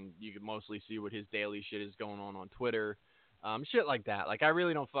shit, and you can mostly see what his daily shit is going on Twitter. Shit like that. Like, I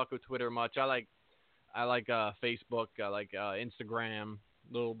really don't fuck with Twitter much. I like Facebook. I like Instagram,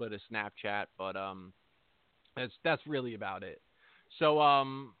 a little bit of Snapchat, but that's really about it. So,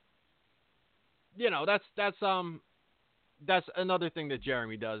 that's another thing that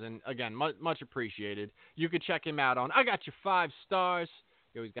Jeremy does, and again, much appreciated. You could check him out on I Got Your 5 Stars.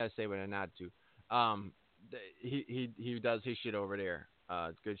 You always gotta say what I nod to. He does his shit over there.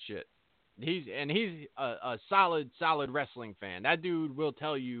 It's good shit. He's a solid wrestling fan. That dude will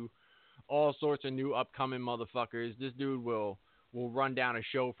tell you all sorts of new upcoming motherfuckers. This dude will run down a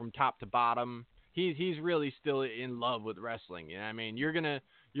show from top to bottom. he's really still in love with wrestling. You know what I mean? You're gonna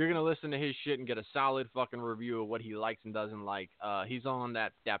listen to his shit and get a solid fucking review of what he likes and doesn't like. He's on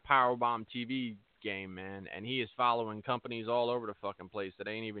that Powerbomb TV game, man, and he is following companies all over the fucking place that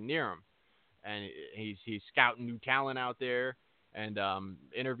ain't even near him. And he's scouting new talent out there and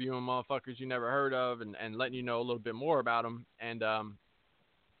interviewing motherfuckers you never heard of and letting you know a little bit more about them. And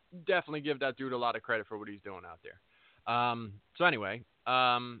definitely give that dude a lot of credit for what he's doing out there. So anyway,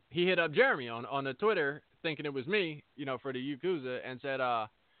 he hit up Jeremy on the Twitter thinking it was me, for the Yakuza, and said, I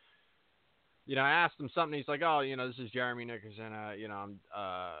asked him something. He's like, oh, this is Jeremy Nickerson. I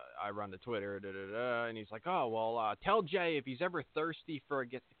run the Twitter, and he's like, oh, well, tell Jay if he's ever thirsty for a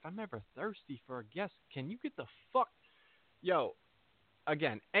guest. If I'm ever thirsty for a guest, can you get the fuck,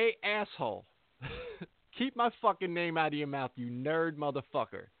 again, asshole. Keep my fucking name out of your mouth, you nerd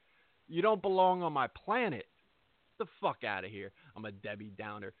motherfucker. You don't belong on my planet. Get the fuck out of here. I'm a Debbie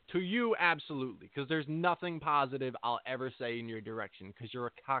Downer. To you, absolutely, because there's nothing positive I'll ever say in your direction, because you're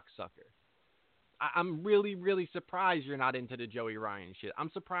a cocksucker. I'm really, really surprised you're not into the Joey Ryan shit. I'm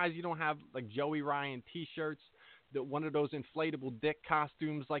surprised you don't have, like, Joey Ryan t-shirts, one of those inflatable dick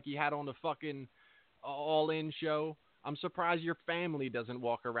costumes like he had on the fucking All-In show. I'm surprised your family doesn't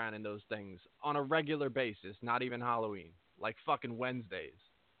walk around in those things on a regular basis, not even Halloween, like fucking Wednesdays.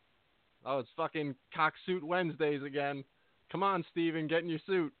 Oh, it's fucking cocksuit Wednesdays again. Come on, Steven, get in your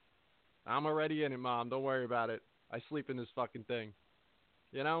suit. I'm already in it, Mom. Don't worry about it. I sleep in this fucking thing.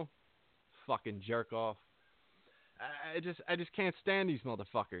 Fucking jerk off. I just can't stand these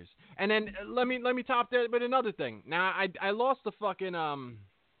motherfuckers. And then let me top that with another thing. Now I lost the fucking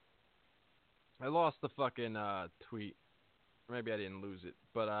tweet. Maybe I didn't lose it,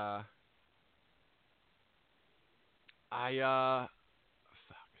 but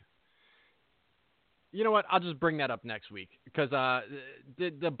fuck. You know what? I'll just bring that up next week because the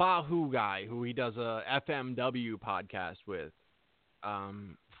Bahu guy who he does a FMW podcast with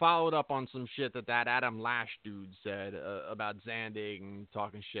followed up on some shit that Adam Lash dude said about Zandig and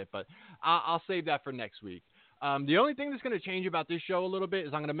talking shit, but I'll save that for next week. The only thing that's going to change about this show a little bit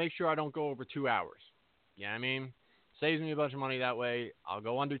is I'm going to make sure I don't go over 2 hours. You know what I mean? Saves me a bunch of money that way. I'll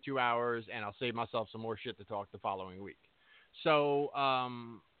go under 2 hours, and I'll save myself some more shit to talk the following week. So,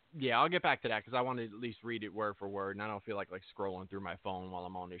 yeah, I'll get back to that because I want to at least read it word for word, and I don't feel like scrolling through my phone while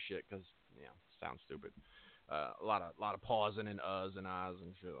I'm on this shit because, it sounds stupid. A lot of pausing and uhs and ahs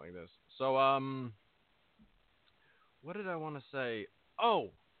and shit like this. So, what did I want to say?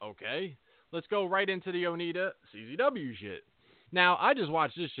 Oh, okay. Let's go right into the Onita CZW shit. Now, I just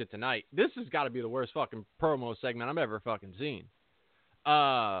watched this shit tonight. This has got to be the worst fucking promo segment I've ever fucking seen.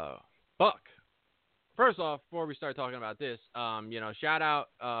 Buck. First off, before we start talking about this, shout out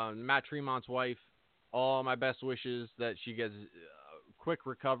Matt Tremont's wife. All my best wishes that she gets quick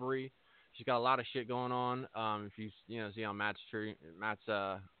recovery. She's got a lot of shit going on. If you see on Matt's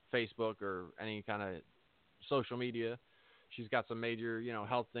Facebook or any kind of social media, she's got some major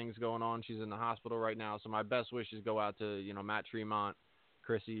health things going on. She's in the hospital right now, so my best wishes go out to Matt Tremont,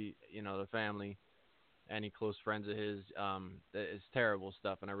 Chrissy, the family, any close friends of his. It's terrible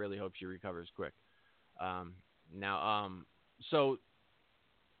stuff, and I really hope she recovers quick. So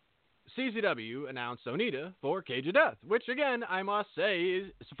CZW announced Onita for Cage of Death, which again I must say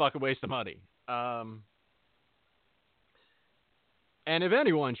is a fucking waste of money. And if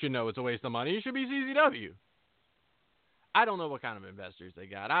anyone should know it's a waste of money, it should be CZW. I don't know what kind of investors they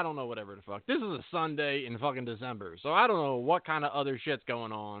got. I don't know whatever the fuck. This is a Sunday in fucking December, so I don't know what kind of other shit's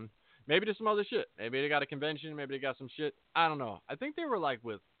going on. Maybe there's some other shit. Maybe they got a convention. Maybe they got some shit. I don't know. I think they were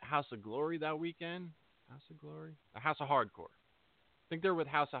with House of Glory that weekend. House of Glory? House of Hardcore. I think they're with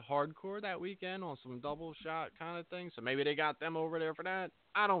House of Hardcore that weekend on some double shot kind of thing. So maybe they got them over there for that.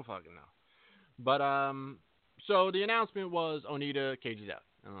 I don't fucking know. But, so the announcement was Onita Cage of Death.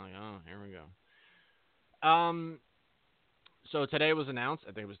 I'm like, oh, here we go. So today was announced.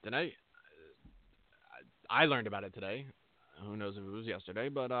 I think it was today. I learned about it today. Who knows if it was yesterday.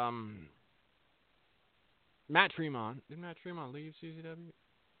 But Matt Tremont. Did Matt Tremont leave CZW?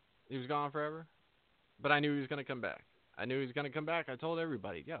 He was gone forever? But I knew he was going to come back. I told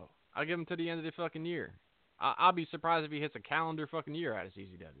everybody, I'll give him to the end of the fucking year. I'll be surprised if he hits a calendar fucking year out of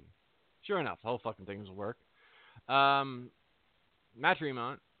CZW. Sure enough, the whole fucking thing will work. Matt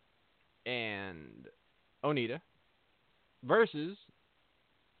Tremont and Onita versus,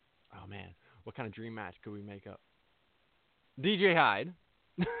 oh man, what kind of dream match could we make up? DJ Hyde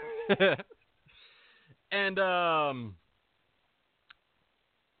and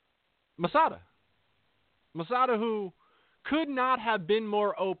Masada. Masada, who could not have been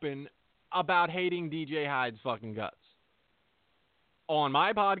more open about hating DJ Hyde's fucking guts. on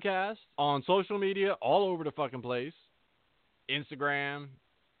my podcast, on social media, all over the fucking place. Instagram,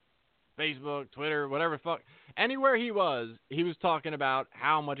 Facebook, Twitter, whatever the fuck. Anywhere he was talking about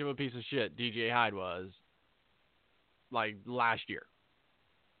how much of a piece of shit DJ Hyde was, like, last year.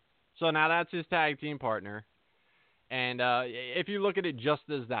 So now that's his tag team partner. And if you look at it just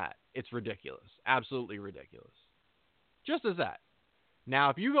as that, it's ridiculous. Absolutely ridiculous. Just as that.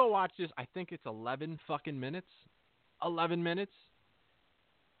 Now, if you go watch this, I think it's 11 fucking minutes. 11 minutes.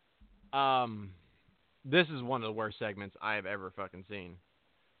 This is one of the worst segments I have ever fucking seen.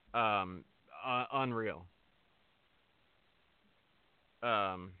 Unreal.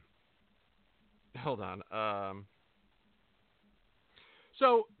 Hold on.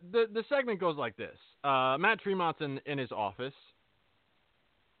 So the segment goes like this. Matt Tremont's in his office,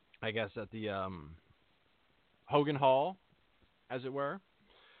 I guess at the Hogan Hall, as it were.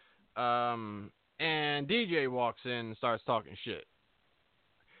 And DJ walks in and starts talking shit.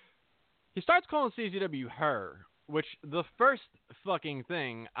 He starts calling CZW her, which the first fucking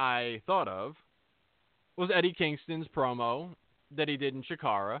thing I thought of was Eddie Kingston's promo that he did in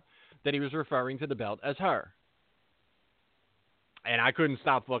Chikara, that he was referring to the belt as her. And I couldn't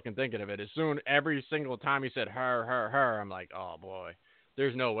stop fucking thinking of it. Every single time he said her, I'm like, oh boy,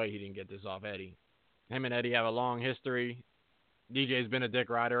 there's no way he didn't get this off Eddie. Him and Eddie have a long history. DJ's been a dick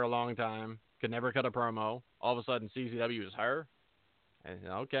rider a long time. Could never cut a promo. All of a sudden, CZW is her. And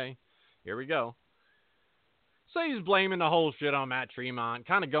okay, here we go. So he's blaming the whole shit on Matt Tremont,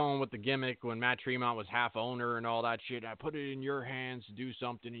 kind of going with the gimmick when Matt Tremont was half owner and all that shit. I put it in your hands to do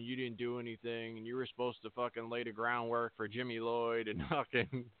something and you didn't do anything, and you were supposed to fucking lay the groundwork for Jimmy Lloyd and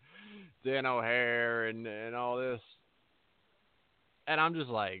fucking Dan O'Hare and all this. And I'm just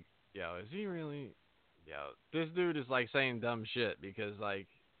like, yo, is he really? Yo, this dude is like saying dumb shit because like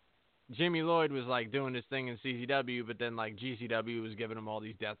Jimmy Lloyd was like doing this thing in CZW, but then like GCW was giving him all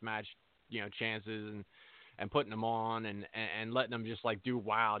these deathmatch, chances and putting them on and letting them just like do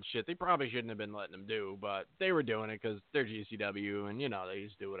wild shit they probably shouldn't have been letting them do, but they were doing it because they're GCW and they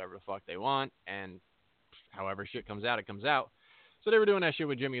just do whatever the fuck they want, and however shit comes out, it comes out. So they were doing that shit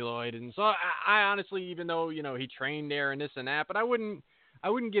with Jimmy Lloyd, and so I honestly, even though he trained there and this and that, but I wouldn't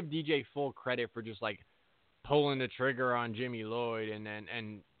give DJ full credit for just like pulling the trigger on Jimmy Lloyd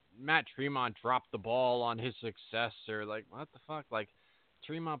and Matt Tremont dropped the ball on his successor. Like, what the fuck? Like,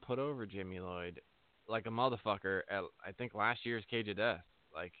 Tremont put over Jimmy Lloyd like a motherfucker at, I think, last year's Cage of Death.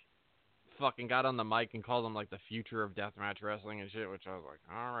 Like, fucking got on the mic and called him, like, the future of deathmatch wrestling and shit, which I was like,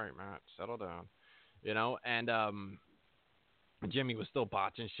 all right, Matt, settle down. And Jimmy was still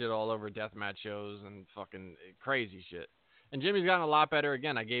botching shit all over deathmatch shows and fucking crazy shit. And Jimmy's gotten a lot better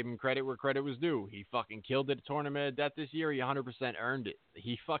again. I gave him credit where credit was due. He fucking killed it at Tournament of Death this year. He 100% earned it.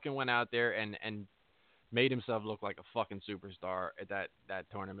 He fucking went out there and made himself look like a fucking superstar at that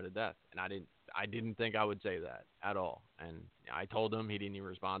Tournament of Death. And I didn't think I would say that at all. And I told him, he didn't even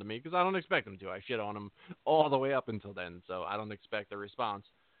respond to me because I don't expect him to. I shit on him all the way up until then, so I don't expect a response.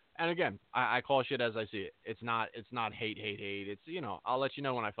 And again, I call shit as I see it. It's not hate. It's, I'll let you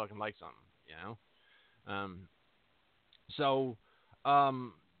know when I fucking like something, So,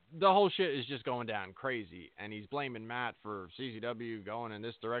 the whole shit is just going down crazy, and he's blaming Matt for CZW going in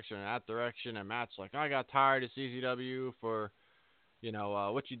this direction and that direction, and Matt's like, I got tired of CZW for,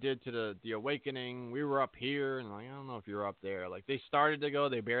 what you did to the Awakening. We were up here, and like, I don't know if you were up there. Like, they started to go,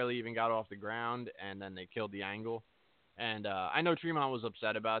 they barely even got off the ground, and then they killed the angle. And I know Tremont was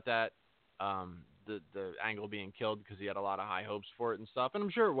upset about that, the angle being killed because he had a lot of high hopes for it and stuff, and I'm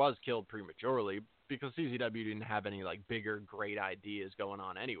sure it was killed prematurely, because CZW didn't have any like bigger, great ideas going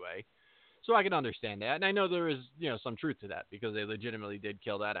on anyway. So I can understand that. And I know there is, some truth to that because they legitimately did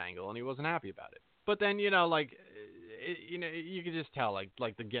kill that angle and he wasn't happy about it. But then, you could just tell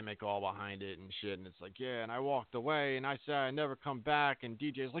like the gimmick all behind it and shit. And it's like, yeah, and I walked away and I said I'd never come back. And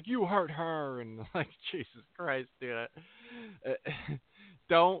DJ's like, you hurt her. And like, Jesus Christ, dude.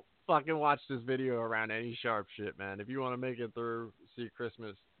 Don't fucking watch this video around any sharp shit, man. If you want to make it through, see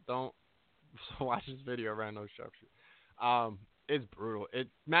Christmas, don't watch this video around no sharp shit. It's brutal.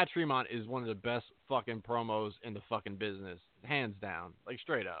 Matt Tremont is one of the best fucking promos in the fucking business, hands down, like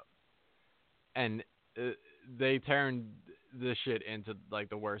straight up. And they turned this shit into like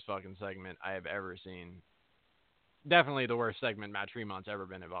the worst fucking segment I have ever seen. Definitely the worst segment Matt Tremont's ever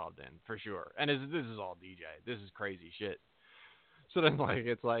been involved in, for sure. And this is all DJ. This is crazy shit. So then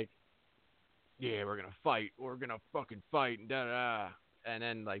it's like, yeah, we're gonna fight. We're gonna fucking fight and da da da. And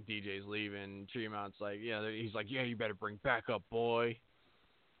then, like, DJ's leaving. Tremont's like, he's like, yeah, you better bring backup, boy. And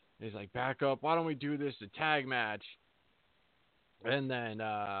he's like, backup? Why don't we do this a tag match? And then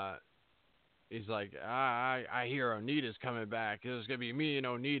He's like, I hear Onita's coming back. It's gonna be me and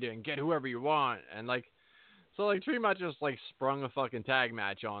Onita, and get whoever you want. And like, so like Tremont just like sprung a fucking tag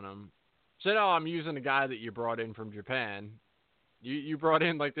match on him. Said, oh, I'm using the guy that you brought in from Japan. You brought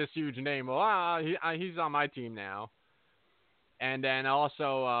in like this huge name. Well, he's on my team now. And then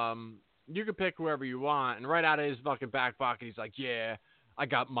also, you can pick whoever you want. And right out of his fucking back pocket, he's like, yeah, I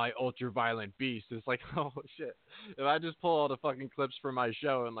got my ultra-violent beast. It's like, oh, shit. If I just pull all the fucking clips from my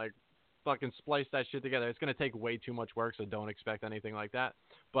show and like fucking splice that shit together, it's going to take way too much work, so don't expect anything like that.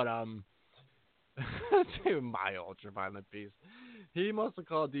 But, my ultra-violent beast. He must have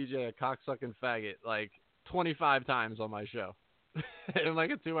called DJ a cocksucking faggot like 25 times on my show in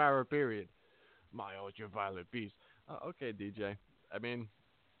like a 2-hour period. My ultra-violent beast. Okay, DJ. I mean,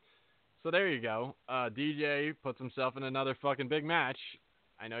 so there you go. DJ puts himself in another fucking big match.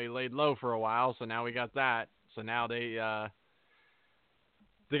 I know he laid low for a while, so now we got that. So now they got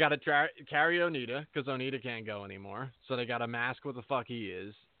to carry Onita because Onita can't go anymore. So they got to mask what the fuck he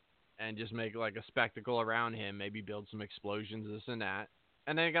is and just make like a spectacle around him. Maybe build some explosions, this and that.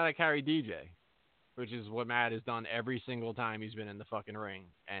 And then they got to carry DJ, which is what Matt has done every single time he's been in the fucking ring.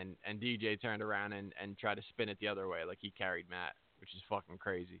 And DJ turned around and tried to spin it the other way like he carried Matt, which is fucking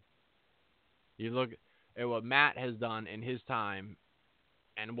crazy. You look at what Matt has done in his time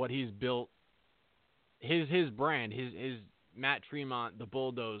and what he's built, his brand, his Matt Tremont, the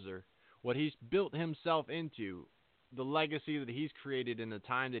Bulldozer, what he's built himself into, the legacy that he's created in the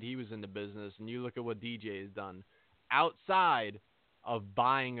time that he was in the business, and you look at what DJ has done outside of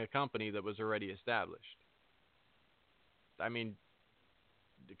buying a company that was already established. I mean,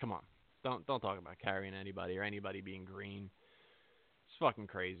 come on. Don't talk about carrying anybody or anybody being green. It's fucking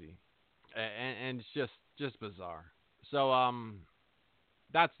crazy. And it's just bizarre. So,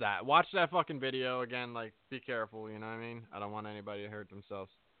 that's that. Watch that fucking video again. Like, be careful, you know what I mean? I don't want anybody to hurt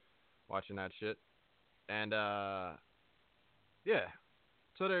themselves watching that shit. And, yeah.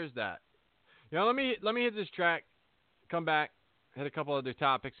 So there's that. You know, let me hit this track, come back, hit a couple other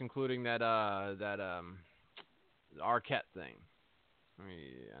topics, including that Arquette thing.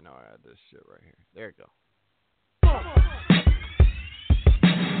 I know I had this shit right here. There you go.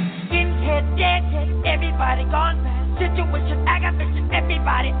 Head dead, everybody gone bad. Situation, aggravation,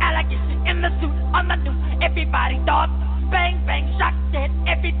 everybody allegation. In the suit, on the news, everybody thought. Bang, bang, shock dead,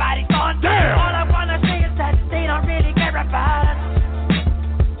 everybody gone. Damn! All I wanna say is that they don't really care about us.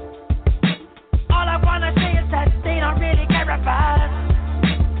 All I wanna say is that they don't really care about us.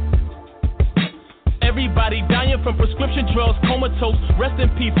 Everybody dying from prescription drugs, comatose. Rest in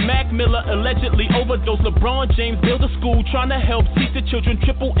peace, Mac Miller, allegedly overdosed. LeBron James built a school trying to help teach the children.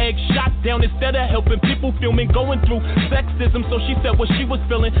 Triple X shot down instead of helping people filming. Going through sexism, so she said what she was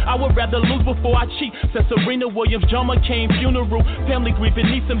feeling. I would rather lose before I cheat, said Serena Williams. John McCain funeral, family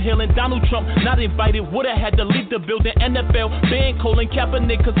grieving, need some healing. Donald Trump not invited, would've had to leave the building. NFL banned Colin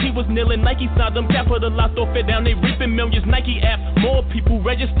Kaepernick cause he was kneeling. Nike signed him, capitalized off it down. They reaping millions. Nike app, more people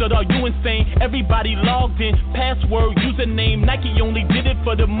registered. Are you insane? Everybody logged in, password, username. Nike only did it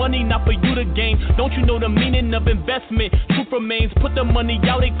for the money, not for you to gain. Don't you know the meaning of investment? Truth remains, put the money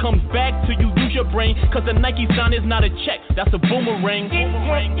out, it comes back to you. Use your brain, cause the Nike sign is not a check, that's a boomerang. Dead,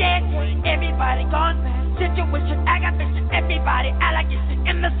 everybody gone bad. Situation, aggravation, everybody allegation.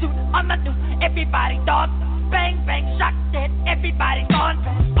 In the suit, on the news, everybody thought. Bang, bang, shock dead, everybody gone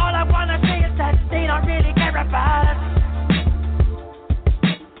bad. All I wanna say is that they don't really care about us.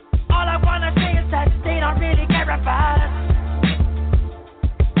 All I wanna say is that they don't really care about us.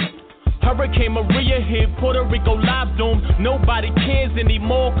 Hurricane Maria hit Puerto Rico live dome. Nobody cares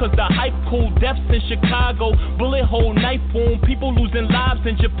anymore cause the hype cool. Deaths in Chicago, bullet hole, knife wound. People losing lives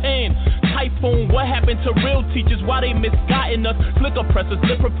in Japan. Typhoon, what happened to real teachers? Why they misguiding us? Slick oppressors,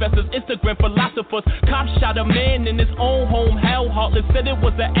 lit professors, Instagram philosophers. Cops shot a man in his own home. Hal Heartless said it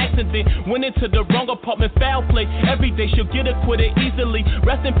was an accident. Went into the wrong apartment, foul play. Every day she'll get acquitted easily.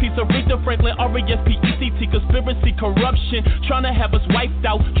 Rest in peace, Aretha Franklin, R.E.S.P.E.C.T. Conspiracy, corruption, trying to have us wiped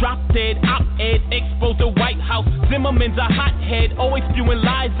out. Drop dead, op-ed, expose the White House. Zimmerman's a hothead, always spewing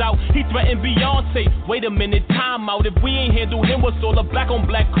lies out. He threatened Beyonce. Wait a minute, time out. If we ain't handle him, what's all the black on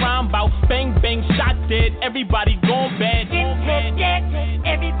black crime bout? Bang, bang, shot dead, everybody gone bad. Head dead,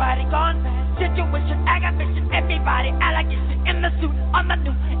 everybody gone bad. Situation, aggravation, everybody allegation. In the suit, on the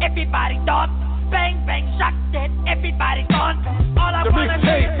news, everybody thought. Bang, bang, shot dead, everybody gone bad. All I wanna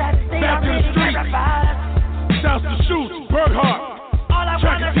say is that they don't really care about us. Shouts to Shoot, Burkhart. All I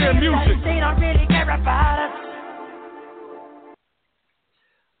wanna say is that they don't really care about us.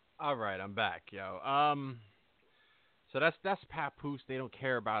 All right, I'm back, yo. So that's Papoose. They don't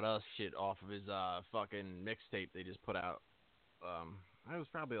care about us shit off of his fucking mixtape they just put out. It was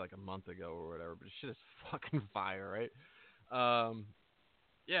probably like a month ago or whatever, but shit is fucking fire, right?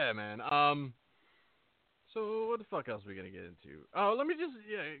 Yeah, man. So what the fuck else are we gonna get into? Oh, let me just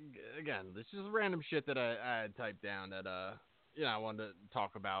again, this is random shit that I had typed down that I wanted to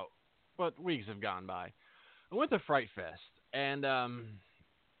talk about, but weeks have gone by. I went to Fright Fest, and I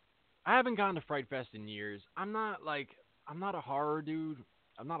haven't gone to Fright Fest in years. I'm not a horror dude.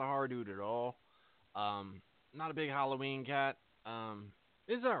 I'm not a horror dude at all. Not a big Halloween cat.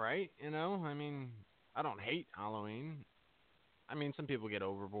 It's alright, I mean, I don't hate Halloween. I mean, some people get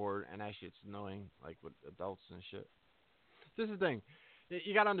overboard, and that shit's annoying, like with adults and shit. This is the thing.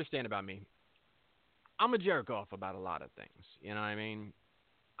 You gotta understand about me. I'm a jerkoff about a lot of things. You know what I mean?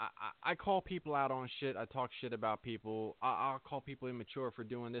 I call people out on shit. I talk shit about people. I'll call people immature for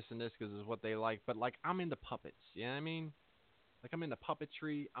doing this and this because it's what they like. But, like, I'm into puppets. You know what I mean? Like, I'm into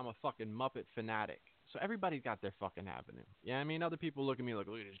puppetry. I'm a fucking Muppet fanatic. So everybody's got their fucking avenue. You know what I mean? Other people look at me like,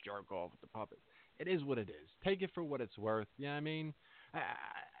 look at this jerk off with the puppets. It is what it is. Take it for what it's worth. You know what I mean?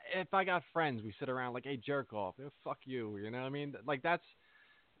 If I got friends, we sit around like, hey, jerk off. Fuck you. You know what I mean? Like, that's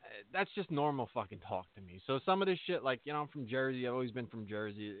just normal fucking talk to me. So some of this shit, like, I'm from Jersey. I've always been from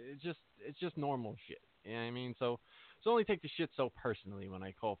Jersey. It's just normal shit. You know what I mean? So only take the shit so personally when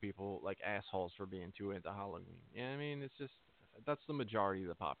I call people, like, assholes for being too into Halloween. You know what I mean? It's just, that's the majority of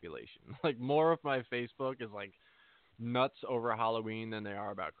the population. Like, more of my Facebook is, like, nuts over Halloween than they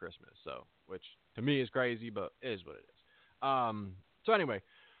are about Christmas. So, which to me is crazy, but it is what it is. So anyway,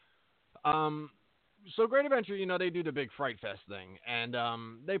 so Great Adventure, they do the big Fright Fest thing, and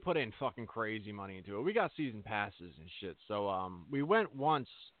they put in fucking crazy money into it. We got season passes and shit, so we went once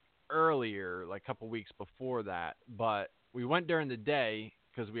earlier, like a couple weeks before that, but we went during the day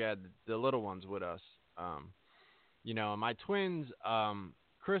because we had the little ones with us. My twins,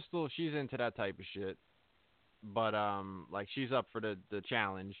 Crystal, she's into that type of shit, but like she's up for the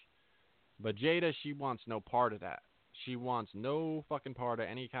challenge. But Jada, she wants no part of that. She wants no fucking part of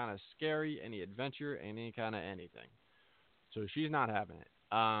any kind of scary, any adventure, any kind of anything. So she's not having it.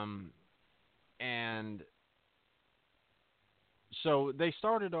 And so they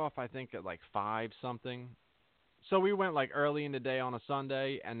started off, I think, at like 5 something. So we went like early in the day on a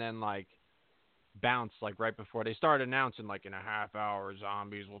Sunday, and then like bounced like right before they started announcing like in a half hour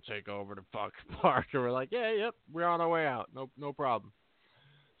zombies will take over the fucking park. And we're like, yeah, yep, we're on our way out. No problem.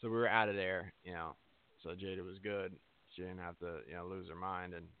 So we were out of there, So Jada was good. She didn't have to, lose her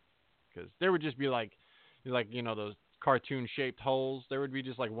mind, and because there would just be like those cartoon-shaped holes. There would be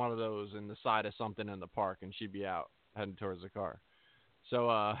just like one of those in the side of something in the park, and she'd be out heading towards the car.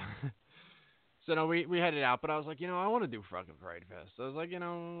 So, so no, we headed out, but I was like, I want to do fucking Fright Fest. I was like,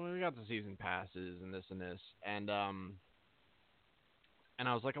 we got the season passes and this, and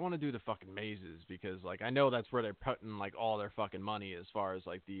I was like, I want to do the fucking mazes because like I know that's where they're putting like all their fucking money as far as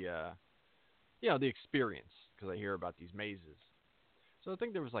like the the experience, because I hear about these mazes. So I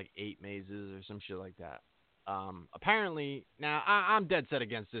think there was like 8 mazes or some shit like that. Apparently, now I'm dead set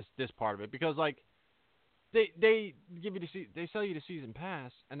against this part of it because like they give you they sell you the season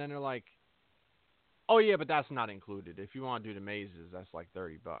pass, and then they're like, oh yeah, but that's not included. If you want to do the mazes, that's like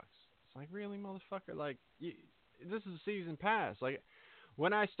 $30. It's like, really, motherfucker? Like, this is a season pass. Like,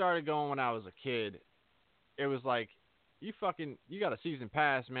 when I started going when I was a kid, it was like, you got a season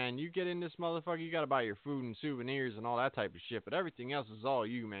pass, man. You get in this motherfucker, you got to buy your food and souvenirs and all that type of shit. But everything else is all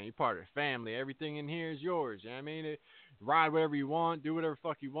you, man. You're part of the family. Everything in here is yours. You know what I mean? Ride whatever you want. Do whatever the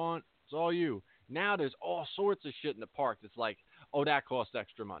fuck you want. It's all you. Now there's all sorts of shit in the park that's like, oh, that costs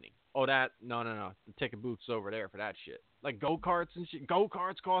extra money. Oh, that, no. The ticket booth's over there for that shit. Like go-karts and shit.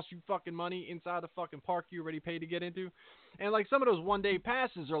 Go-karts cost you fucking money inside the fucking park you already paid to get into. And like some of those one-day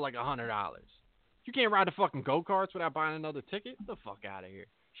passes are like $100. You can't ride the fucking go-karts without buying another ticket? Get the fuck out of here.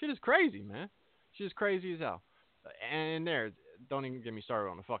 Shit is crazy, man. Shit is crazy as hell. And there, don't even get me started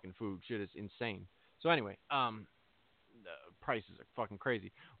on the fucking food. Shit is insane. So anyway, the prices are fucking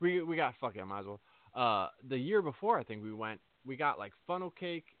crazy. We got, fuck it, I might as well. The year before, I think we got like funnel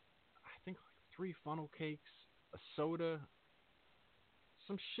cake, I think like 3 funnel cakes, a soda,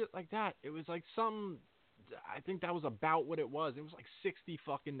 some shit like that. It was like I think that was about what it was. It was like $60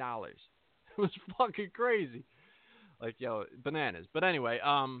 fucking dollars. It was fucking crazy. Like, yo, bananas. But anyway,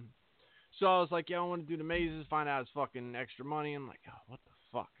 so I was like, yo, I want to do the mazes, find out it's fucking extra money. I'm like, oh, what the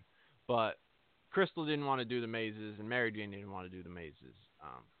fuck? But Crystal didn't want to do the mazes, and Mary Jane didn't want to do the mazes.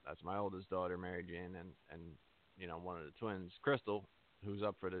 That's my oldest daughter, Mary Jane, and one of the twins, Crystal, who's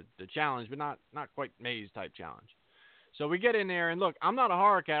up for the challenge, but not quite maze type challenge. So we get in there, and look, I'm not a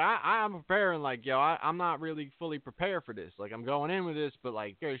horror cat. I'm preparing, like, yo, I'm not really fully prepared for this. Like, I'm going in with this, but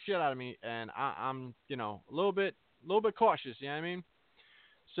like, get the shit out of me, and I'm a little bit cautious. You know what I mean?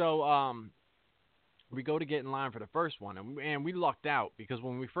 So we go to get in line for the first one, and we lucked out because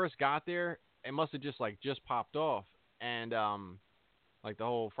when we first got there, it must have just popped off, and like the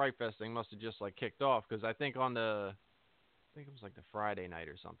whole Fright Fest thing must have just like kicked off because I think it was like the Friday night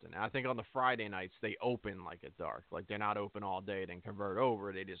or something. And I think on the Friday nights they open like at dark, like they're not open all day, then convert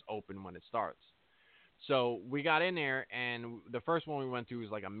over. They just open when it starts. So we got in there, and the first one we went to was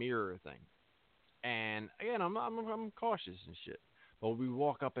like a mirror thing. And again, I'm cautious and shit. But we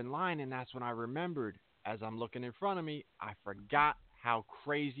walk up in line, and that's when I remembered, as I'm looking in front of me, I forgot how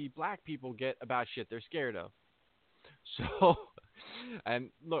crazy black people get about shit they're scared of. So, and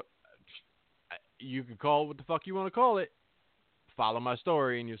look, you can call it what the fuck you want to call it. Follow my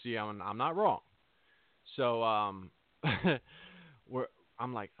story, and you'll see I'm not wrong. So, I'm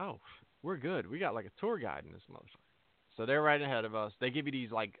like, oh, we're good. We got like a tour guide in this motherfucker. So they're right ahead of us. They give you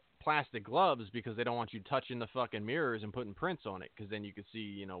these like plastic gloves because they don't want you touching the fucking mirrors and putting prints on it, because then you could see,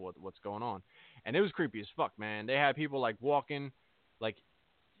 you know, what's going on. And it was creepy as fuck, man. They had people like walking, like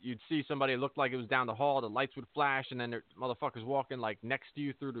you'd see somebody looked like it was down the hall, the lights would flash, and then there motherfuckers walking like next to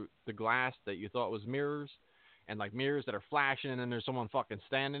you through the glass that you thought was mirrors, and like mirrors that are flashing, and then there's someone fucking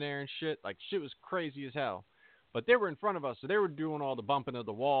standing there and shit. Like shit was crazy as hell. But they were in front of us, so they were doing all the bumping of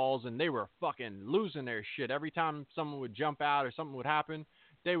the walls, and they were fucking losing their shit. Every time someone would jump out or something would happen,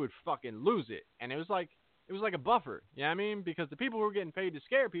 they would fucking lose it. And it was like a buffer, you know what I mean? Because the people who were getting paid to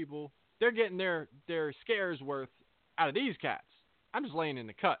scare people, they're getting their scares worth out of these cats. I'm just laying in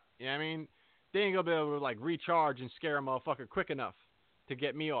the cut, you know what I mean? They ain't gonna be able to like recharge and scare a motherfucker quick enough to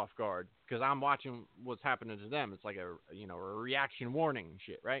get me off guard, because I'm watching what's happening to them. It's like a reaction warning and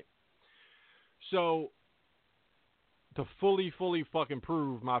shit, right? So to fully fucking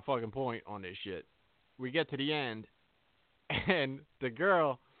prove my fucking point on this shit, we get to the end, and the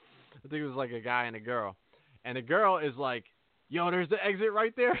girl, I think it was like a guy and a girl, and the girl is like, yo, there's the exit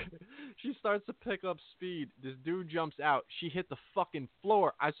right there. She starts to pick up speed. This dude jumps out. She hit the fucking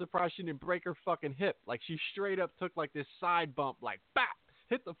floor. I'm surprised she didn't break her fucking hip. Like, she straight up took like this side bump, like, bap,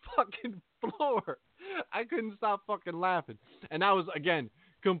 hit the fucking floor. I couldn't stop fucking laughing. And that was, again,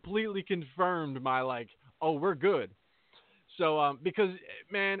 completely confirmed my, like, oh, we're good. So, because,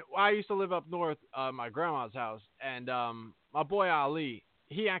 man, I used to live up north, my grandma's house, and my boy Ali,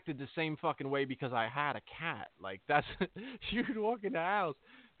 he acted the same fucking way because I had a cat. Like, that's, you could walk in the house.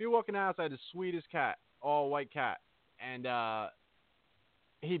 If you walk in the house, I had the sweetest cat, all white cat. And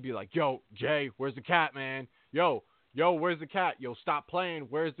he'd be like, yo, Jay, where's the cat, man? Yo, where's the cat? Yo, stop playing.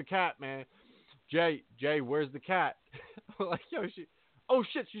 Where's the cat, man? Jay, where's the cat? Like, yo, oh,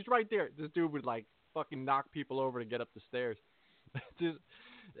 shit, she's right there. This dude would, like, fucking knock people over to get up the stairs.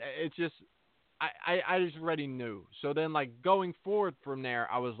 It's just, I just already knew. So then, like, going forward from there,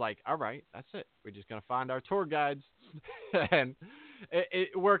 I was like, all right, that's it. We're just going to find our tour guides. And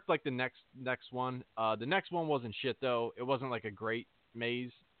it worked like the next one. The next one wasn't shit, though. It wasn't like a great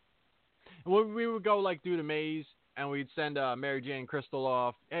maze. And we would go, like, do the maze, and we'd send Mary Jane Crystal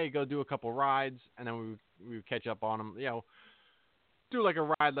off. Hey, go do a couple rides, and then we would catch up on them, you know. Do like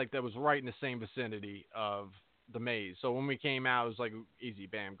a ride like that was right in the same vicinity of the maze. So when we came out, it was like easy,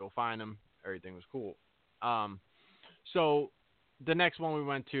 bam, go find them. Everything was cool. So the next one we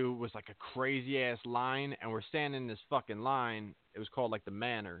went to was like a crazy ass line, and we're standing in this fucking line. It was called like the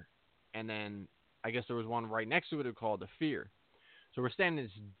Manor, and then I guess there was one right next to it called the Fear. So we're standing in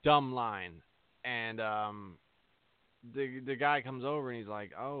this dumb line, and the guy comes over and he's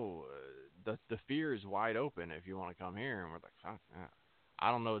like, oh, the Fear is wide open if you want to come here. And we're like, fuck that. I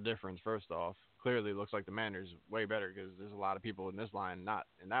don't know the difference, first off. Clearly, it looks like the Manor's way better because there's a lot of people in this line, not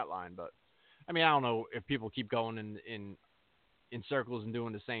in that line. But, I mean, I don't know if people keep going in circles and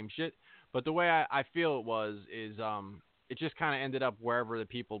doing the same shit. But the way I feel it it just kind of ended up wherever the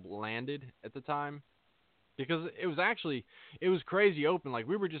people landed at the time. Because it was crazy open. Like,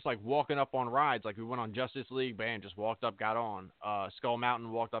 we were just, like, walking up on rides. Like, we went on Justice League, bam, just walked up, got on. Skull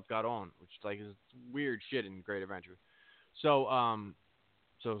Mountain, walked up, got on. Which, like, is weird shit in Great Adventure. So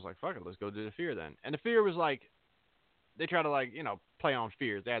it was like, fuck it, let's go do the Fear then. And the Fear was like, they try to, like, you know, play on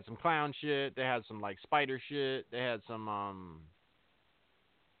fears. They had some clown shit. They had some, like, spider shit. They had some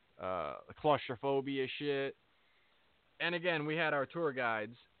claustrophobia shit. And again, we had our tour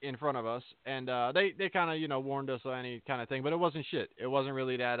guides in front of us, and they kind of, you know, warned us of any kind of thing, but it wasn't shit. It wasn't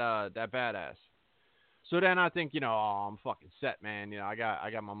really that badass. So then I think, you know, oh, I'm fucking set, man. You know, I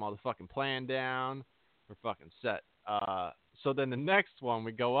got my motherfucking plan down. We're fucking set. So then the next one,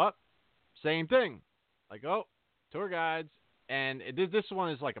 we go up, same thing. Like, oh, tour guides. And this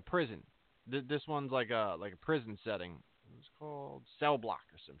one is like a prison. This one's like a prison setting. It's called Cell Block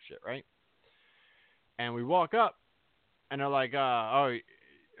or some shit, right? And we walk up, and they're like, oh,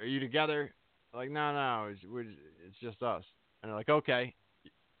 are you together? Like, no, it's just us. And they're like, okay.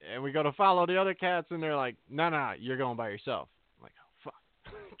 And we go to follow the other cats, and they're like, no, you're going by yourself. I'm like, oh,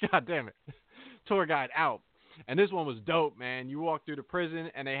 fuck. God damn it. Tour guide out. And this one was dope, man. You walk through the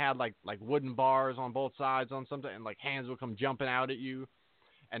prison, and they had, like wooden bars on both sides on something, and, like, hands would come jumping out at you.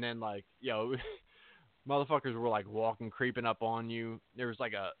 And then, like, motherfuckers were, like, creeping up on you. There was,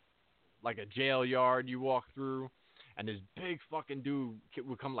 like a jail yard you walk through. And this big fucking dude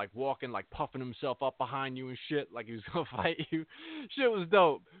would come, like, walking, like, puffing himself up behind you and shit, like he was going to fight you. Shit was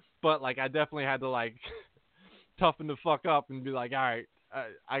dope. But, like, I definitely had to, like, toughen the fuck up and be like, all right,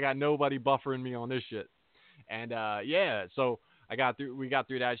 I got nobody buffering me on this shit. And, so we got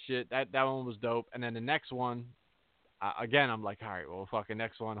through that shit. That one was dope. And then the next one, again, I'm like, all right, well, fucking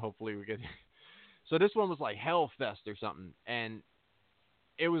next one, hopefully we get. So this one was, like, Hell Fest or something. And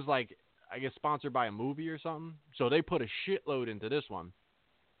it was, like, I guess sponsored by a movie or something. So they put a shitload into this one.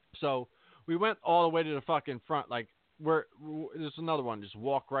 So we went all the way to the fucking front. Like, there's another one. Just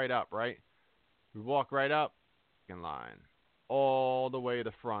walk right up, right? We walk right up, fucking line, all the way to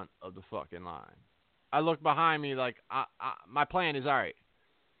the front of the fucking line. I look behind me like, my plan is, all right,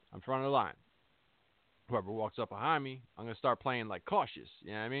 I'm front of the line. Whoever walks up behind me, I'm going to start playing, like, cautious.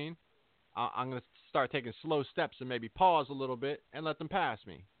 You know what I mean? I'm going to start taking slow steps and maybe pause a little bit and let them pass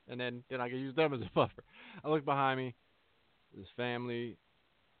me. And then I can use them as a buffer. I look behind me, this family,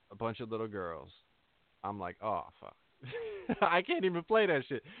 a bunch of little girls. I'm like, oh, fuck. I can't even play that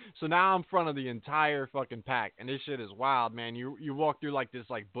shit. So now I'm in front of the entire fucking pack, and this shit is wild, man. You walk through, like, this,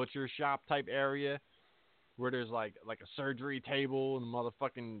 like, butcher shop type area where there's, like a surgery table and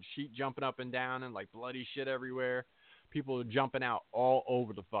motherfucking sheet jumping up and down and, like, bloody shit everywhere. People are jumping out all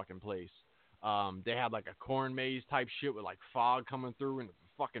over the fucking place. They had, like, a corn maze type shit with, like, fog coming through and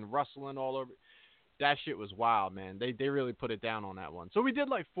fucking rustling all over. That shit was wild, man. They really put it down on that one. So we did,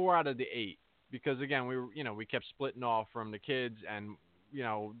 like, 4 out of the 8 because, again, we kept splitting off from the kids, and,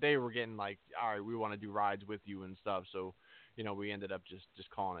 they were getting, like, all right, we want to do rides with you and stuff. So, we ended up just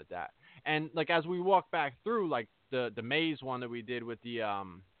calling it that. And, like, as we walked back through, like, the maze one that we did with the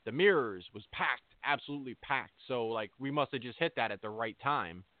mirrors was packed, absolutely packed. So, like, we must have just hit that at the right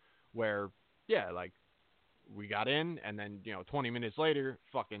time where, yeah, like, we got in, and then, 20 minutes later,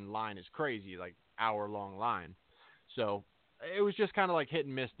 fucking line is crazy, like, hour-long line. So it was just kind of like hit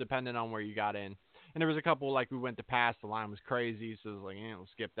and miss depending on where you got in. And there was a couple, like, we went to pass, the line was crazy, so it was like, we'll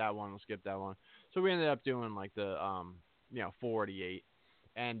skip that one. So we ended up doing, like, the, 48.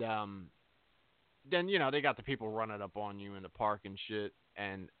 And then, they got the people running up on you in the park and shit.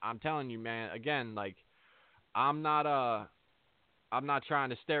 And I'm telling you, man, again, like, I'm not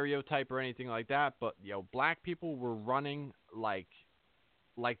trying to stereotype or anything like that, but, black people were running like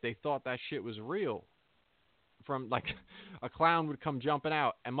they thought that shit was real. From, like, a clown would come jumping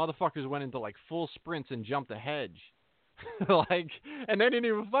out, and motherfuckers went into, like, full sprints and jumped a hedge. Like, and they didn't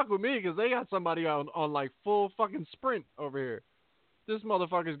even fuck with me because they got somebody on, like, full fucking sprint over here. This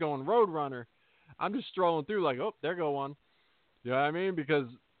motherfucker's going Roadrunner. I'm just strolling through like, oh, there go one. You know what I mean? Because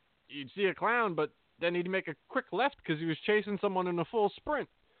you'd see a clown, but then he'd make a quick left because he was chasing someone in a full sprint.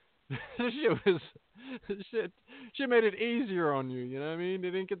 Shit made it easier on you, you know what I mean? They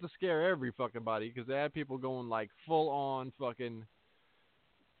didn't get to scare every fucking body because they had people going, like, full on fucking,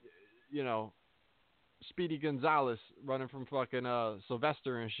 Speedy Gonzalez running from fucking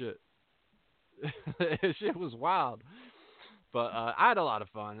Sylvester and shit. Shit was wild. But I had a lot of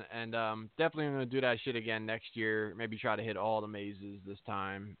fun, and definitely going to do that shit again next year. Maybe try to hit all the mazes this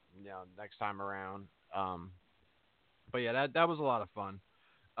time, next time around. But yeah, that was a lot of fun.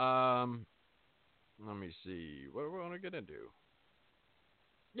 Let me see. What do we want to get into?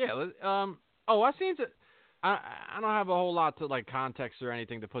 Yeah, I seen it. I don't have a whole lot to, like, context or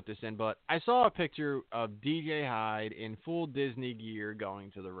anything to put this in, but I saw a picture of DJ Hyde in full Disney gear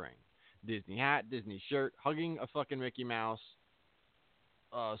going to the ring. Disney hat, Disney shirt, hugging a fucking Mickey Mouse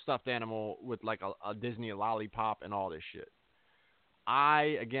stuffed animal with, like, a Disney lollipop and all this shit.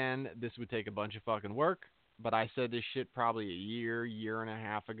 This would take a bunch of fucking work, but I said this shit probably a year and a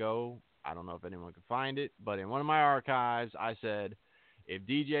half ago. I don't know if anyone can find it, but in one of my archives, I said, if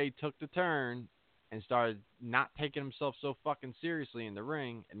DJ took the turn and started not taking himself so fucking seriously in the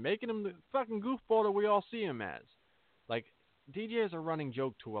ring and making him the fucking goofball that we all see him as, like, DJ is a running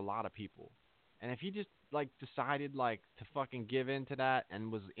joke to a lot of people. And if he just, like, decided, like, to fucking give in to that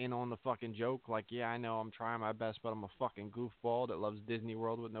and was in on the fucking joke, like, yeah, I know I'm trying my best, but I'm a fucking goofball that loves Disney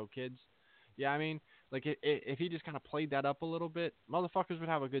World with no kids. Yeah, I mean, like, if he just kind of played that up a little bit, motherfuckers would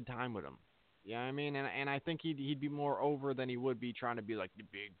have a good time with him. You know what I mean? And I think he'd be more over than he would be trying to be, like, the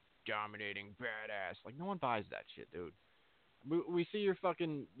big, dominating, badass. Like, no one buys that shit, dude. We see your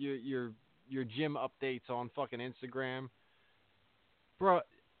fucking your gym updates on fucking Instagram, bro.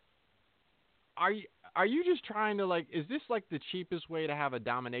 Are you just trying to like? Is this like the cheapest way to have a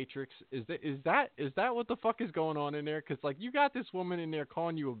dominatrix? Is that what the fuck is going on in there? Because like you got this woman in there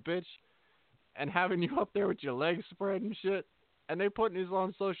calling you a bitch and having you up there with your legs spread and shit, and they putting this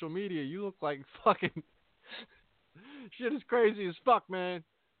on social media. You look like fucking shit is crazy as fuck, man.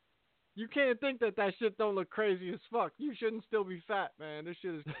 You can't think that shit don't look crazy as fuck. You shouldn't still be fat, man. This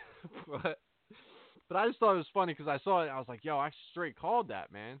shit is. But I just thought it was funny because I saw it. And I was like, yo, I straight called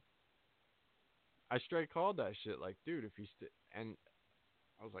that, man. I straight called that shit. Like, dude, if he's and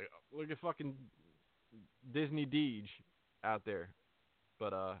I was like, look at fucking Disney Deej out there.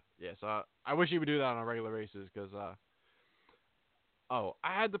 But yeah. So I wish he would do that on a regular basis because I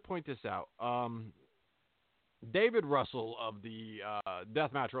had to point this out. David Russell of the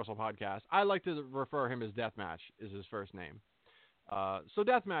Deathmatch Russell podcast. I like to refer him as Deathmatch is his first name. So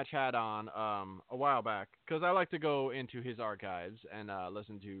Deathmatch had on a while back because I like to go into his archives and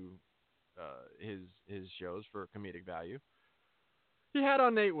listen to his shows for comedic value. He had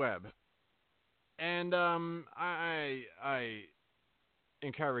on Nate Webb, and I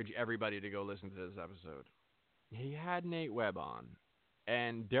encourage everybody to go listen to this episode. He had Nate Webb on,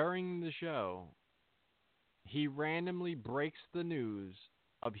 and during the show, he randomly breaks the news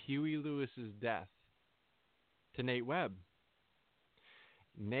of Huey Lewis's death to Nate Webb.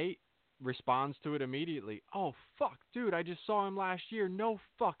 Nate responds to it immediately. Oh, fuck, dude, I just saw him last year. No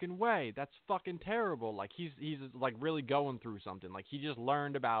fucking way. That's fucking terrible. Like, he's like, really going through something. Like, he just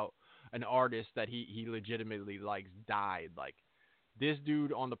learned about an artist that he legitimately likes died. Like, this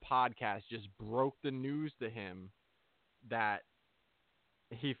dude on the podcast just broke the news to him that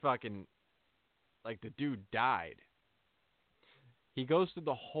he fucking, like, the dude died. He goes through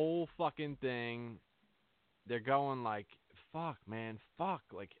the whole fucking thing. They're going like, fuck, man, fuck,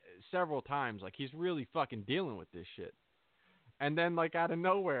 like several times. Like he's really fucking dealing with this shit. And then like out of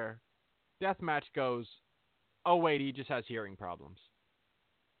nowhere, Deathmatch goes, oh wait, he just has hearing problems.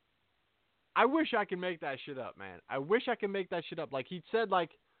 I wish I could make that shit up, man. I wish I could make that shit up. Like he said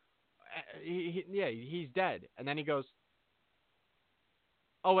like, he's dead. And then he goes,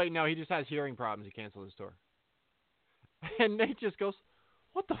 oh wait, no, he just has hearing problems. He canceled his tour. And Nate just goes,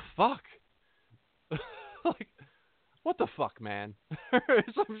 what the fuck? Like, what the fuck, man?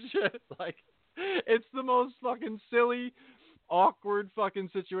 Some shit. Like, it's the most fucking silly, awkward fucking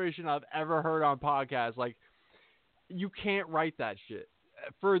situation I've ever heard on podcasts. Like, you can't write that shit.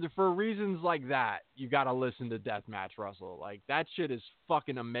 For reasons like that, you gotta listen to Deathmatch Russell. Like, that shit is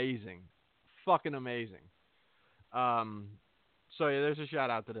fucking amazing. Fucking amazing. So, yeah, there's a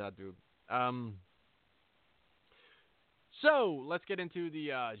shout out to that dude. So, let's get into the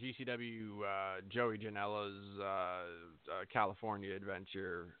GCW Joey Janela's California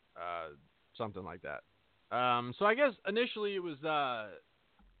adventure, something like that. So, I guess initially it was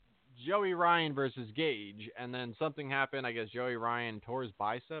Joey Ryan versus Gage, and then something happened. I guess Joey Ryan tore his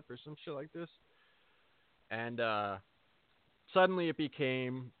bicep or some shit like this. And suddenly it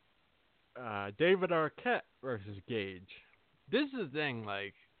became David Arquette versus Gage. This is the thing,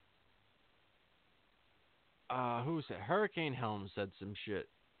 like, who said? Hurricane Helms said some shit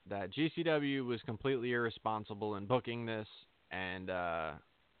that GCW was completely irresponsible in booking this, and for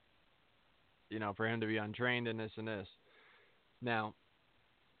him to be untrained in this and this. Now,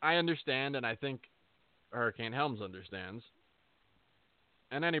 I understand, and I think Hurricane Helms understands,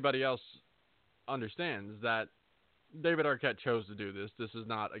 and anybody else understands that David Arquette chose to do this. This is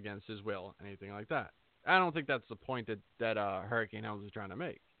not against his will, anything like that. I don't think that's the point that Hurricane Helms is trying to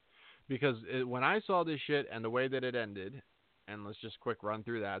make. Because when I saw this shit and the way that it ended, and let's just quick run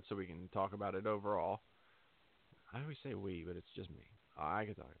through that so we can talk about it overall. I always say we, but it's just me. I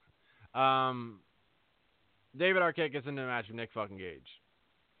can talk about it. David Arquette gets into a match with Nick fucking Gage.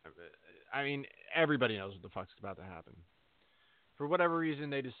 I mean, everybody knows what the fuck's about to happen. For whatever reason,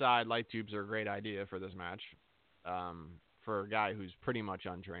 they decide light tubes are a great idea for this match. For a guy who's pretty much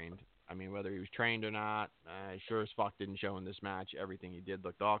untrained. I mean, whether he was trained or not, sure as fuck didn't show in this match. Everything he did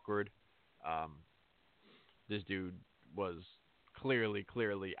looked awkward. This dude was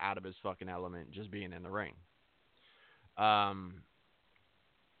clearly out of his fucking element just being in the ring.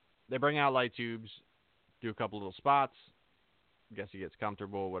 They bring out light tubes, do a couple little spots. Guess he gets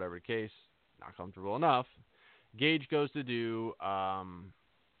comfortable, whatever the case. Not comfortable enough. Gage goes to do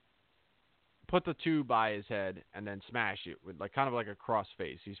put the tube by his head and then smash it with like kind of like a cross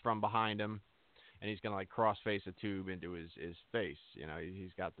face. He's from behind him, and he's gonna like cross face a tube into his face.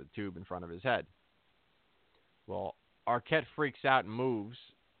 He's got the tube in front of his head. Well, Arquette freaks out and moves,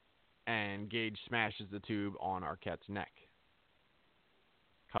 and Gage smashes the tube on Arquette's neck.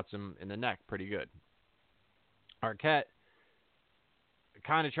 cuts him in the neck pretty good. Arquette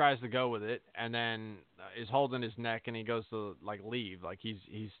kind of tries to go with it, and then is holding his neck, and he goes to leave,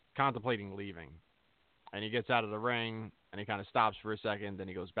 he's contemplating leaving, and he gets out of the ring, and he kind of stops for a second, then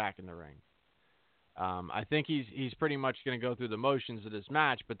he goes back in the ring. I think he's pretty much going to go through the motions of this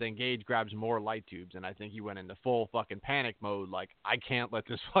match, but then Gage grabs more light tubes, and I think he went into full fucking panic mode, I can't let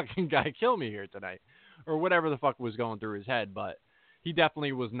this fucking guy kill me here tonight, or whatever the fuck was going through his head, but he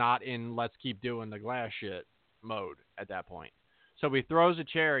definitely was not in let's keep doing the glass shit mode at that point. So he throws a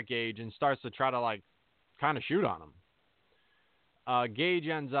chair at Gage and starts to try to kind of shoot on him. Gage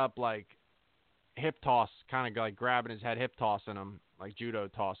ends up hip toss, kind of grabbing his head, hip tossing him, judo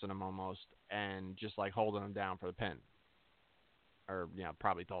tossing him almost, and just holding him down for the pin. Or,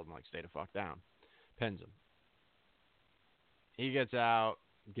 probably told him stay the fuck down. Pins him. He gets out.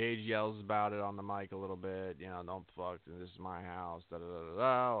 Gage yells about it on the mic a little bit. Don't fuck, this is my house,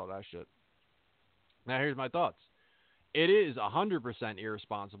 all that shit. Now here's my thoughts. It is 100%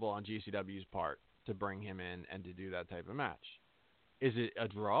 irresponsible on GCW's part to bring him in and to do that type of match. Is it a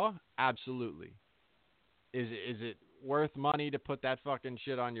draw? Absolutely. Is it worth money to put that fucking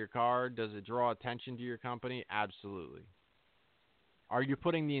shit on your card? Does it draw attention to your company? Absolutely. Are you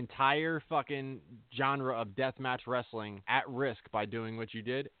putting the entire fucking genre of deathmatch wrestling at risk by doing what you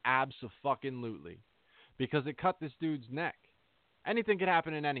did? Abso-fucking-lutely. Because it cut this dude's neck. Anything could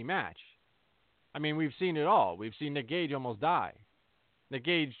happen in any match. I mean, we've seen it all. We've seen Nick Gage almost die. Nick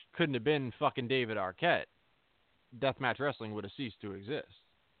Gage couldn't have been fucking David Arquette. Deathmatch wrestling would have ceased to exist.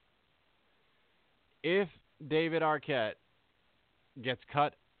 If David Arquette gets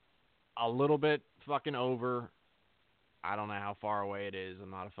cut a little bit fucking over, I don't know how far away it is.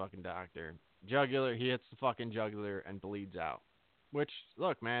 I'm not a fucking doctor. Jugular, he hits the fucking jugular and bleeds out. Which,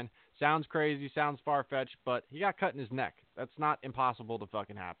 look, man, sounds crazy, sounds far-fetched, but he got cut in his neck. That's not impossible to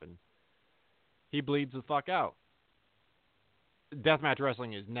fucking happen. He bleeds the fuck out. Deathmatch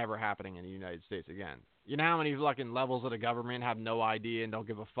wrestling is never happening in the United States again. You know how many fucking levels of the government have no idea and don't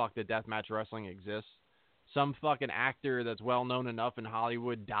give a fuck that deathmatch wrestling exists? Some fucking actor that's well known enough in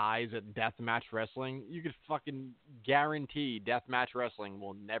Hollywood dies at deathmatch wrestling. You could fucking guarantee deathmatch wrestling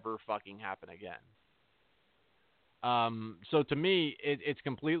will never fucking happen again. So to me, it's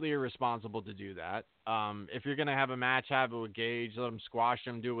completely irresponsible to do that. If you're going to have a match, have it with Gage, let him squash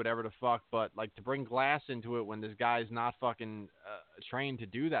him, do whatever the fuck. But, to bring glass into it when this guy's not fucking trained to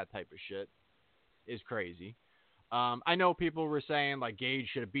do that type of shit is crazy. I know people were saying, Gage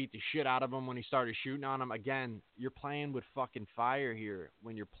should have beat the shit out of him when he started shooting on him. Again, you're playing with fucking fire here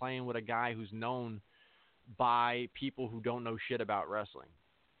when you're playing with a guy who's known by people who don't know shit about wrestling.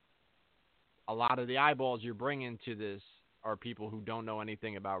 A lot of the eyeballs you're bringing to this are people who don't know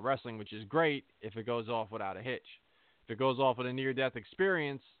anything about wrestling, which is great if it goes off without a hitch. If it goes off with a near-death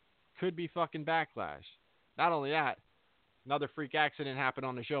experience, could be fucking backlash. Not only that, another freak accident happened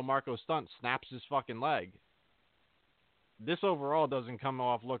on the show. Marco Stunt snaps his fucking leg. This overall doesn't come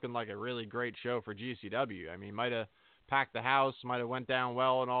off looking like a really great show for GCW. I mean, might have packed the house, might have went down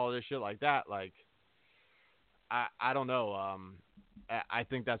well and all of this shit like that. I don't know. I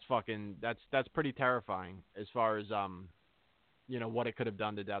think that's pretty terrifying as far as what it could have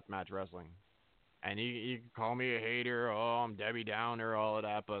done to deathmatch wrestling. And you can call me a hater, I'm Debbie Downer, all of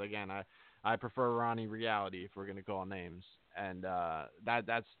that, but again, I prefer Ronnie Reality if we're gonna call names, and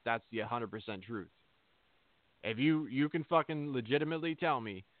that's the 100% truth. If you can fucking legitimately tell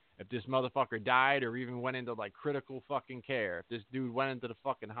me if this motherfucker died or even went into critical fucking care, if this dude went into the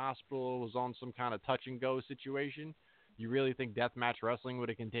fucking hospital, was on some kind of touch and go situation, you really think deathmatch wrestling would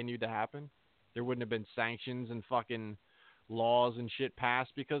have continued to happen? There wouldn't have been sanctions and fucking laws and shit passed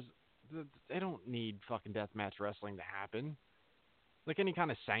because they don't need fucking deathmatch wrestling to happen. Any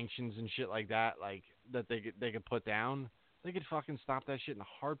kind of sanctions and shit like that, that they could put down, they could fucking stop that shit in a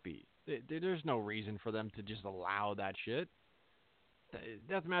heartbeat. There's no reason for them to just allow that shit.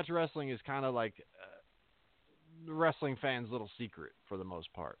 Deathmatch wrestling is kind of the wrestling fans' little secret for the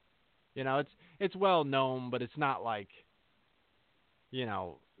most part. It's well known, but it's not WWE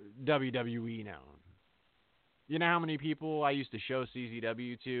known. You know how many people I used to show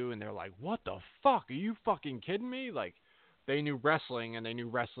CZW to, and they're like, what the fuck? Are you fucking kidding me? They knew wrestling, and they knew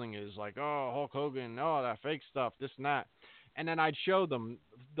wrestling is Hulk Hogan, that fake stuff, this and that. And then I'd show them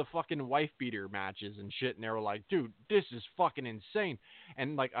the fucking wife beater matches and shit, and they were like, dude, this is fucking insane.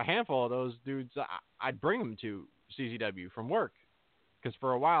 And a handful of those dudes, I'd bring them to CZW from work. Because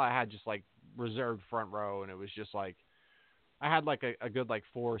for a while I had just reserved front row, and it was just I had a good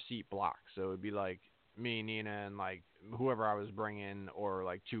 4-seat block. So it would be me, Nina, and whoever I was bringing, or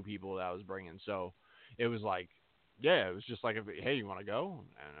 2 people that I was bringing. So it was yeah, it was just like, hey, you want to go?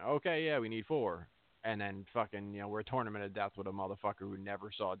 And, okay, yeah, we need 4. And then fucking, we're a tournament of death with a motherfucker who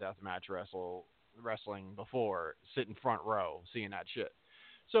never saw deathmatch wrestling before, sitting front row, seeing that shit.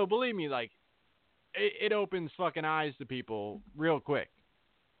 So believe me, like, it opens fucking eyes to people real quick.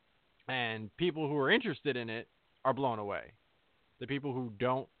 And people who are interested in it are blown away. The people who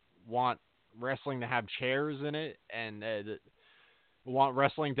don't want wrestling to have chairs in it and want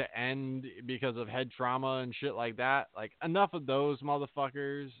wrestling to end because of head trauma and shit like that, like, enough of those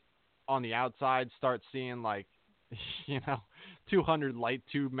motherfuckers on the outside start seeing, like, 200 light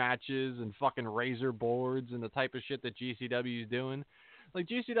tube matches and fucking razor boards and the type of shit that GCW is doing. Like,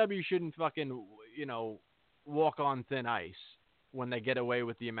 GCW shouldn't fucking, walk on thin ice when they get away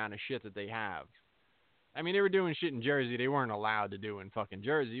with the amount of shit that they have. I mean, they were doing shit in Jersey they weren't allowed to do in fucking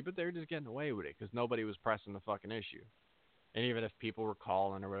Jersey, but they were just getting away with it because nobody was pressing the fucking issue. And even if people were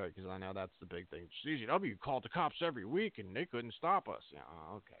calling or whatever, because I know that's the big thing. CZW called the cops every week and they couldn't stop us. Yeah,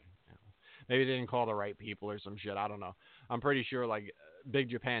 okay. Yeah. Maybe they didn't call the right people or some shit. I don't know. I'm pretty sure, like, Big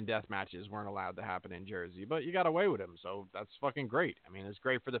Japan death matches weren't allowed to happen in Jersey, but you got away with them, so that's fucking great. I mean, it's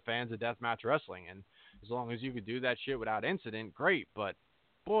great for the fans of deathmatch wrestling, and as long as you could do that shit without incident, great. But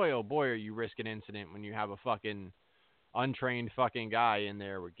boy, oh boy, are you risking incident when you have a fucking untrained fucking guy in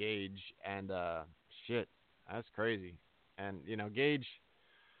there with Gage, and shit, that's crazy. And Gage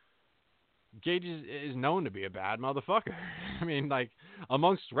is known to be a bad motherfucker. I mean, like,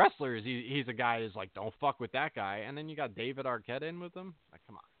 amongst wrestlers, he's a guy who's like, don't fuck with that guy. And then you got David Arquette in with him. Like,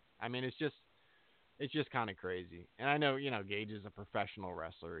 come on. I mean, it's just kind of crazy. And I know, Gage is a professional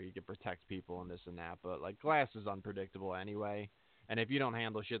wrestler. He can protect people and this and that. But, like, Glass is unpredictable anyway. And if you don't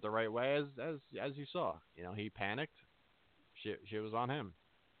handle shit the right way, as you saw, he panicked. Shit was on him.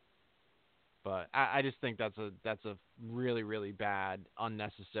 But I just think that's a really, really bad,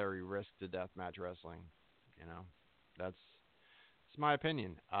 unnecessary risk to deathmatch wrestling. That's my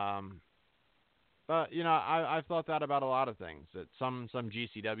opinion. But I've thought that about a lot of things. That some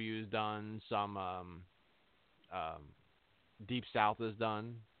GCW has done, some Deep South has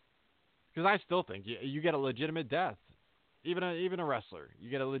done. Because I still think you get a legitimate death, even a wrestler, you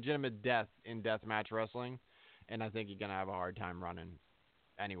get a legitimate death in deathmatch wrestling, and I think you're gonna have a hard time running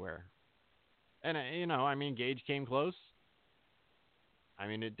anywhere. And, I mean, Gage came close. I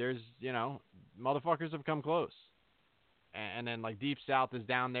mean, there's, motherfuckers have come close. And then, like, Deep South is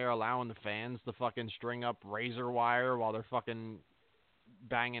down there allowing the fans to fucking string up razor wire while they're fucking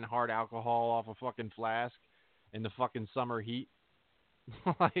banging hard alcohol off a fucking flask in the fucking summer heat.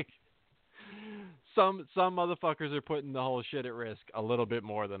 Like, some motherfuckers are putting the whole shit at risk a little bit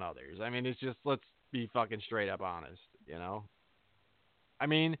more than others. I mean, it's just, let's be fucking straight up honest, I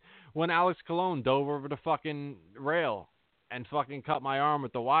mean, when Alex Colon dove over the fucking rail and fucking cut my arm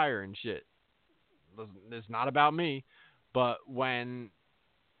with the wire and shit, it's not about me, but when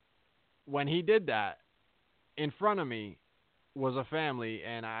he did that, in front of me was a family,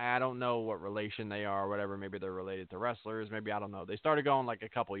 and I don't know what relation they are or whatever. Maybe they're related to wrestlers. Maybe, I don't know. They started going like a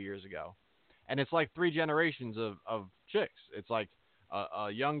couple years ago. And it's like 3 generations of chicks. It's like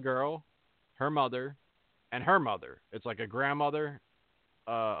a young girl, her mother, and her mother. It's like a grandmother,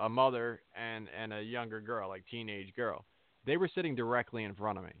 a mother, and a younger girl, like teenage girl. They were sitting directly in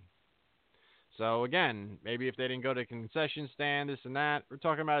front of me. So again, maybe if they didn't go to a concession stand, this and that, we're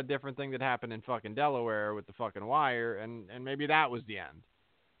talking about a different thing that happened in fucking Delaware with the fucking wire, and maybe that was the end.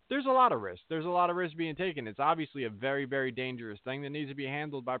 There's a lot of risk. There's a lot of risk being taken. It's obviously a very, very dangerous thing that needs to be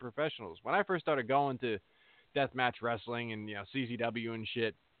handled by professionals. When I first started going to deathmatch wrestling and, CZW and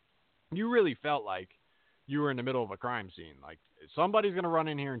shit, you really felt like you were in the middle of a crime scene. Like, somebody's going to run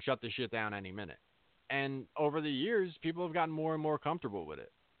in here and shut this shit down any minute. And over the years, people have gotten more and more comfortable with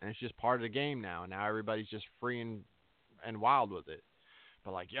it. And it's just part of the game now. Now everybody's just free and wild with it.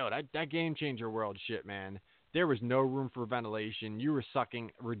 But like, yo, that Game Changer World shit, man. There was no room for ventilation. You were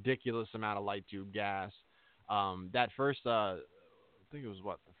sucking a ridiculous amount of light tube gas. That first, I think it was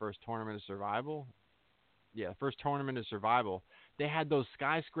the first tournament of survival? Yeah, first tournament of survival. They had those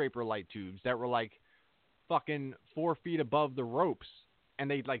skyscraper light tubes that were like fucking 4 feet above the ropes. And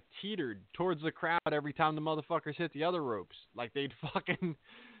they like teetered towards the crowd every time the motherfuckers hit the other ropes. Like they'd fucking,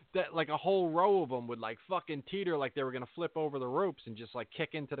 like a whole row of them would like fucking teeter like they were going to flip over the ropes and just like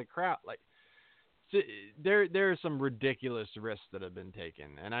kick into the crowd. Like, there are some ridiculous risks that have been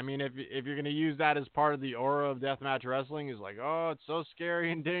taken. And I mean, if you're going to use that as part of the aura of deathmatch wrestling, is like, oh, it's so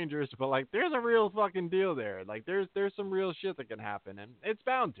scary and dangerous, but like, there's a real fucking deal there. Like, there's some real shit that can happen, and it's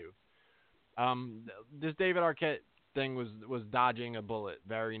bound to. This David Arquette thing was dodging a bullet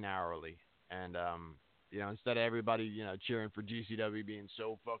very narrowly, and instead of everybody, cheering for GCW being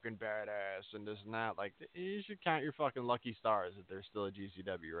so fucking badass and this and that, like, you should count your fucking lucky stars that they're still a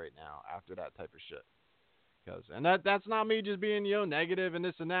GCW right now after that type of shit. And that's not me just being, negative and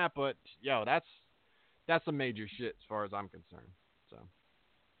this and that, but, that's some major shit as far as I'm concerned.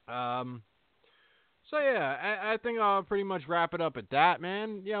 So yeah, I think I'll pretty much wrap it up at that,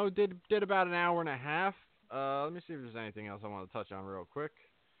 man. Did about an hour and a half. Let me see if there's anything else I want to touch on real quick.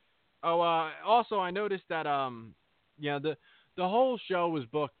 Also, I noticed that, the whole show was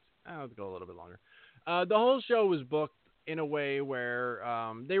booked. I'll go a little bit longer. The whole show was booked in a way where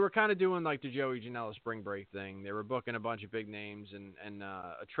they were kind of doing like the Joey Janela spring break thing. They were booking a bunch of big names and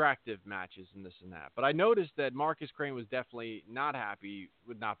attractive matches and this and that. But I noticed that Marcus Crane was definitely not happy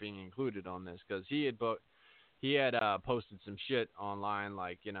with not being included on this because he had posted some shit online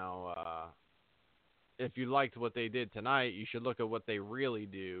like, if you liked what they did tonight, you should look at what they really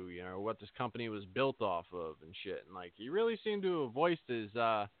do, what this company was built off of and shit. And like, he really seemed to have voiced his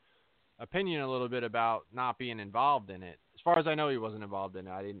opinion a little bit about not being involved in it. As far as I know, he wasn't involved in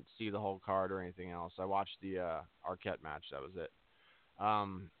it. I didn't see the whole card or anything else. I watched the Arquette match. That was it.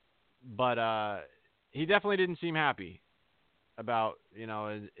 But he definitely didn't seem happy about,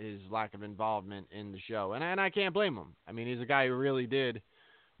 his lack of involvement in the show. And I can't blame him. I mean, he's a guy who really did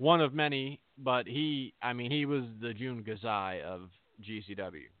one of many, but he was the June Gazai of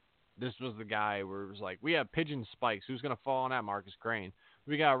GCW. This was the guy where it was like, we have pigeon spikes. Who's going to fall on that? Marcus Crane.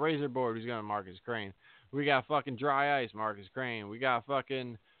 We got razor board. Who's going to Marcus Crane? We got fucking dry ice. Marcus Crane. We got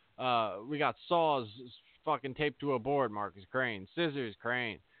fucking, we got saws fucking taped to a board. Marcus Crane. Scissors.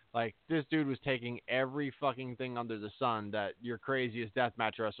 Crane. Like, this dude was taking every fucking thing under the sun that your craziest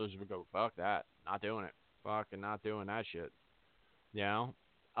deathmatch wrestlers would go, fuck that. Not doing it. Fucking not doing that shit.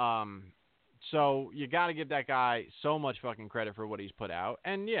 So you got to give that guy so much fucking credit for what he's put out.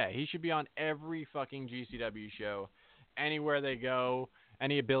 And yeah, he should be on every fucking GCW show, anywhere they go.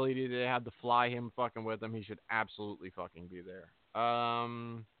 Any ability they have to fly him fucking with them, he should absolutely fucking be there.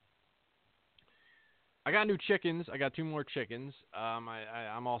 I got new chickens. I got 2 more chickens.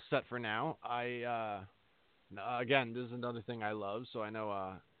 I'm all set for now. Again, this is another thing I love, so I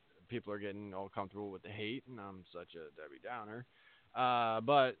know people are getting all comfortable with the hate, and I'm such a Debbie Downer.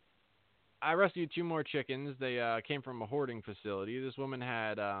 But I rescued 2 more chickens. They came from a hoarding facility. This woman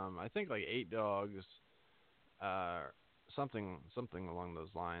had, I think, like 8 dogs, something along those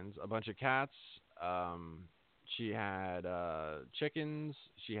lines. A bunch of cats. She had chickens.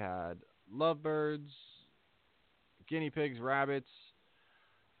 She had lovebirds, guinea pigs, rabbits,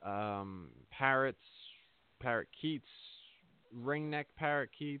 parrots, parakeets, ringneck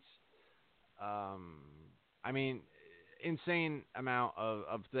parakeets. I mean, insane amount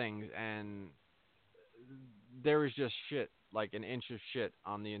of things, and there was just shit, like an inch of shit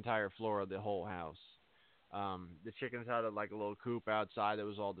on the entire floor of the whole house. The chickens had a little coop outside that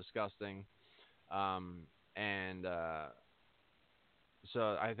was all disgusting.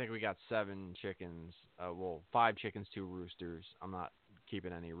 So I think we got 7 chickens. 5 chickens, 2 roosters. I'm not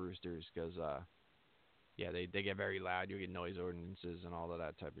keeping any roosters because, they get very loud. You get noise ordinances and all of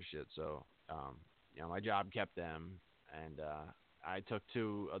that type of shit. So, my job kept them. And I took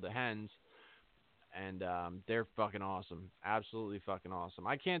 2 of the hens, and they're fucking awesome. Absolutely fucking awesome.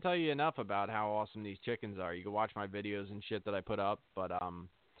 I can't tell you enough about how awesome these chickens are. You can watch my videos and shit that I put up, but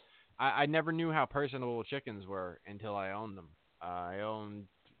I never knew how personable chickens were until I owned them. I own,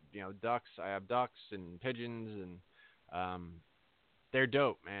 ducks. I have ducks and pigeons, and they're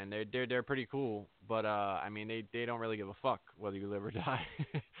dope, man. They're pretty cool, but they don't really give a fuck whether you live or die.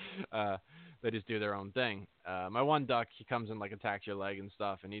 They just do their own thing. My one duck, he comes and attacks your leg and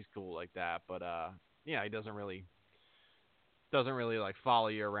stuff, and he's cool like that. But he doesn't really follow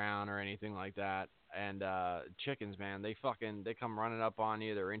you around or anything like that. And chickens, man, they come running up on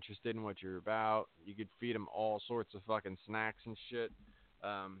you. They're interested in what you're about. You could feed them all sorts of fucking snacks and shit.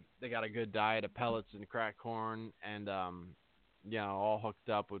 They got a good diet of pellets and cracked corn, and all hooked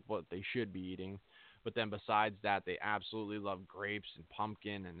up with what they should be eating. But then besides that, they absolutely love grapes and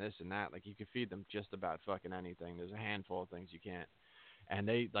pumpkin and this and that. Like, you can feed them just about fucking anything. There's a handful of things you can't. And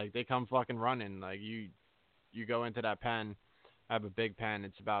they come fucking running. Like, you go into that pen. I have a big pen.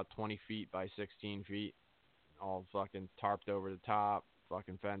 It's about 20 feet by 16 feet. All fucking tarped over the top,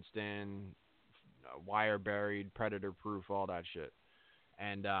 fucking fenced in, wire buried, predator proof, all that shit.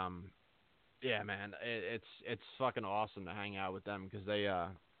 And, yeah, man, it's fucking awesome to hang out with them because they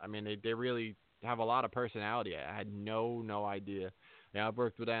really have a lot of personality. I had no idea. I've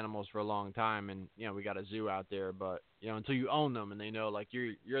worked with animals for a long time, and we got a zoo out there, but until you own them and they know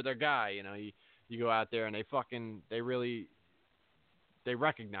you're their guy, you go out there and they really they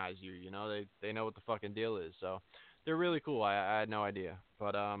recognize you. You know, they know what the fucking deal is. So they're really cool. I had no idea.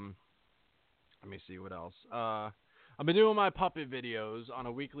 But let me see what else. I've been doing my puppet videos on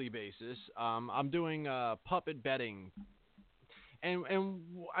a weekly basis. I'm doing puppet betting. And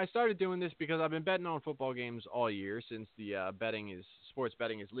I started doing this because I've been betting on football games all year since the sports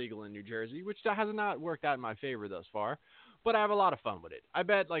betting is legal in New Jersey, which has not worked out in my favor thus far. But I have a lot of fun with it. I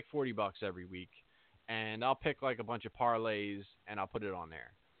bet like $40 every week, and I'll pick like a bunch of parlays and I'll put it on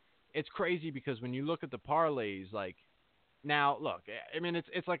there. It's crazy because when you look at the parlays, like now, look, I mean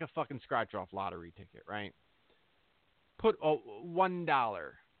it's like a fucking scratch off lottery ticket, right? Put $1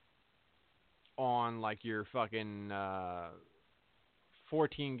 on like your fucking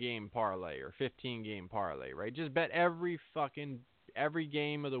 14-game parlay or 15-game parlay, right? Just bet every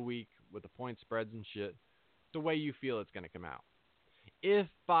game of the week with the point spreads and shit the way you feel it's going to come out. If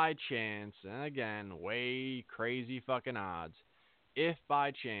by chance, and again, way crazy fucking odds, if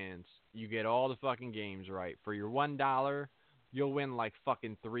by chance you get all the fucking games right, for your $1, you'll win like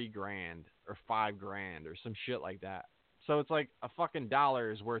fucking $3,000 or $5,000 or some shit like that. So it's like a fucking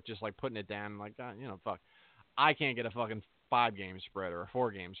 $1 is worth just like putting it down like, fuck. I can't get a fucking 5-game spread or a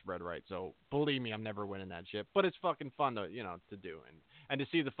 4-game spread right. So believe me, I'm never winning that shit. But it's fucking fun to, to do. And to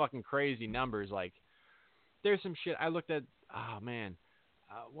see the fucking crazy numbers, like there's some shit I looked at. Oh man.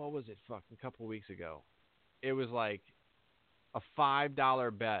 What was it fucking a couple weeks ago? It was like a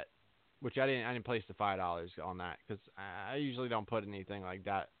 $5 bet, which I didn't place the $5 on that because I usually don't put anything like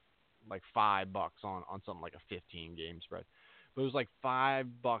that, like $5 on something like a 15-game spread. But it was like $5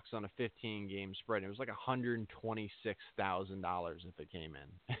 on a 15-game spread. And it was like $126,000 if it came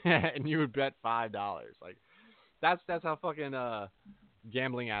in, and you would bet $5. Like that's how fucking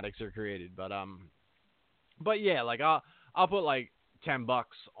gambling addicts are created. But yeah, like I'll put like $10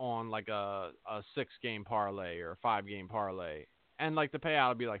 on like a 6-game parlay or a 5-game parlay, and like the payout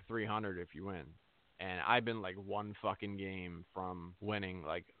would be like $300 if you win. And I've been like one fucking game from winning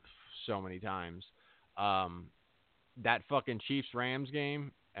like so many times. That fucking Chiefs-Rams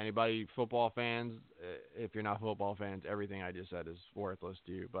game, anybody football fans, if you're not football fans, everything I just said is worthless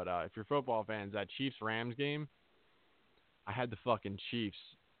to you. But if you're football fans, that Chiefs-Rams game, I had the fucking Chiefs.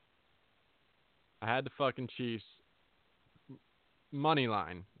 Money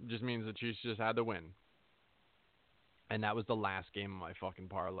line. Just means the Chiefs just had to win. And that was the last game of my fucking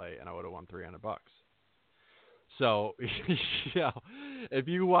parlay, and I would have won $300. So, if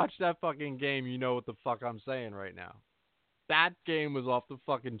you watch that fucking game, you know what the fuck I'm saying right now. That game was off the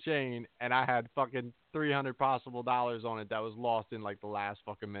fucking chain, and I had fucking $300 possible on it that was lost in like the last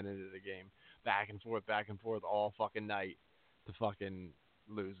fucking minute of the game. Back and forth all fucking night to fucking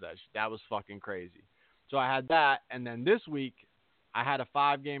lose that shit. That was fucking crazy. So I had that, and then this week, I had a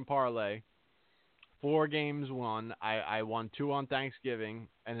 5-game parlay. 4 games won. I won 2 on Thanksgiving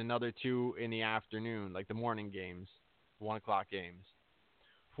and another 2 in the afternoon, like the morning games, 1 o'clock games.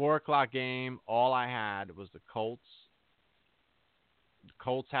 4 o'clock game, all I had was the Colts. The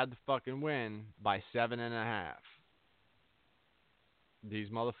Colts had the fucking win by 7.5. These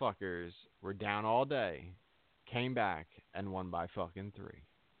motherfuckers were down all day, came back, and won by fucking 3.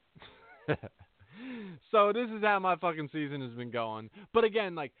 So this is how my fucking season has been going. But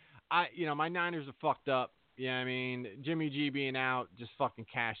again, like, my Niners are fucked up. You know what I mean? Jimmy G being out just fucking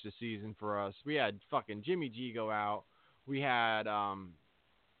cashed the season for us. We had fucking Jimmy G go out. We had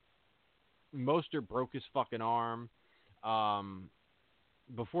Mostert broke his fucking arm.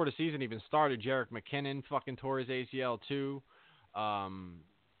 Before the season even started, Jerick McKinnon fucking tore his ACL too.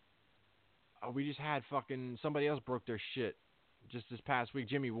 We just had fucking somebody else broke their shit just this past week.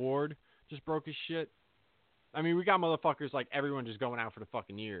 Jimmy Ward just broke his shit. I mean, we got motherfuckers like everyone just going out for the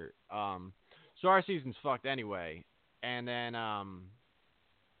fucking year. So our season's fucked anyway. And then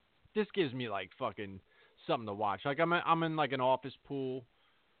this gives me like fucking something to watch. Like I'm in like an office pool.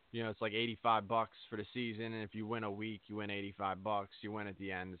 It's like $85 for the season, and if you win a week, you win $85. You win at the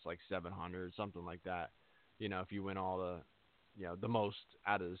end, it's like $700, something like that. If you win all the most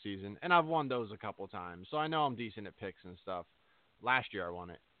out of the season. And I've won those a couple times, so I know I'm decent at picks and stuff. Last year I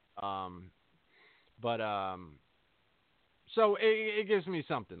won it. So it gives me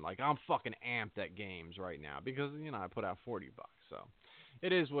something. Like, I'm fucking amped at games right now because, I put out $40. So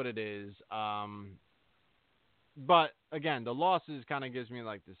it is what it is. But again, the losses kind of gives me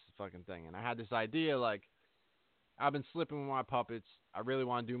like this fucking thing. And I had this idea, like, I've been slipping with my puppets. I really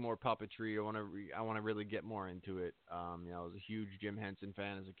want to do more puppetry. I want to really get more into it. I was a huge Jim Henson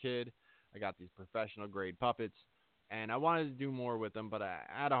fan as a kid. I got these professional grade puppets. And I wanted to do more with them, but I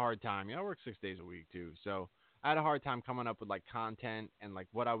had a hard time. I work 6 days a week, too. So I had a hard time coming up with like content and like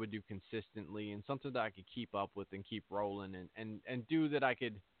what I would do consistently and something that I could keep up with and keep rolling and do that I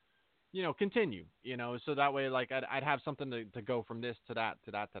could, you know, continue, you know, so that way like I'd have something to go from this to that,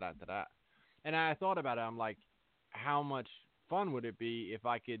 to that, to that, to that. And I thought about it. I'm like, how much fun would it be if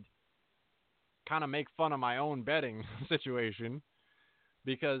I could kind of make fun of my own betting situation,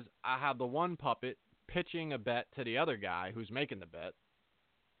 because I have the one puppet pitching a bet to the other guy who's making the bet.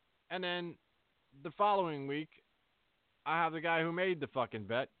 And then the following week, I have the guy who made the fucking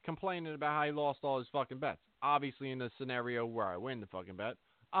bet complaining about how he lost all his fucking bets. Obviously, in the scenario where I win the fucking bet,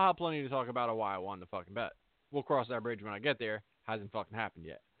 I'll have plenty to talk about why I won the fucking bet. We'll cross that bridge when I get there. Hasn't fucking happened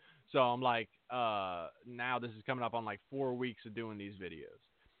yet. So I'm like, now this is coming up on like 4 weeks of doing these videos.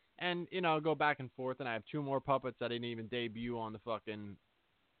 And, you know, go back and forth, and I have 2 more puppets that didn't even debut on the fucking,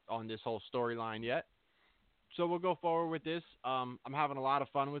 on this whole storyline yet. So we'll go forward with this. I'm having a lot of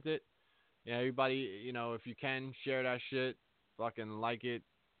fun with it. Yeah, everybody, you know, if you can, share that shit, fucking like it,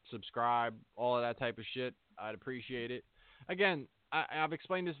 subscribe, all of that type of shit. I'd appreciate it. Again, I've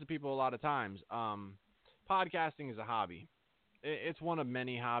explained this to people a lot of times. Podcasting is a hobby. It's one of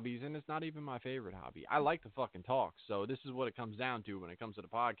many hobbies, and it's not even my favorite hobby. I like to fucking talk, so this is what it comes down to when it comes to the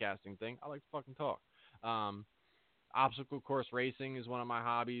podcasting thing. I like to fucking talk. Obstacle course racing is one of my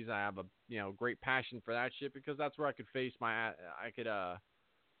hobbies. I have a, you know, great passion for that shit because that's where I could face my,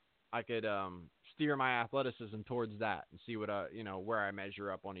 I could steer my athleticism towards that and see what you know, where I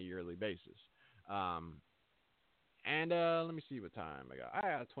measure up on a yearly basis. And let me see what time I got.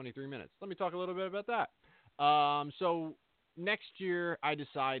 I got 23 minutes. Let me talk a little bit about that. So next year I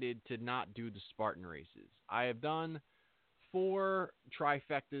decided to not do the Spartan races. I have done 4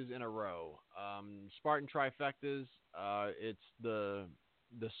 trifectas in a row. Spartan trifectas. It's the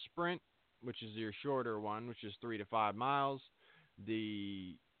sprint, which is your shorter one, which is 3 to 5 miles.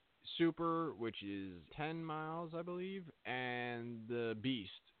 The super, which is 10 miles, I believe, and the beast,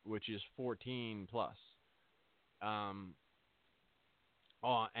 which is 14 plus.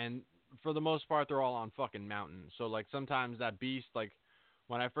 And for the most part, they're all on fucking mountains. So like sometimes that beast, like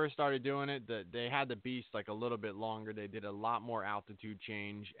when I first started doing it, they had the beast like a little bit longer. They did a lot more altitude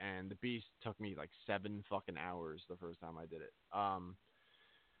change, and the beast took me like 7 fucking hours the first time I did it.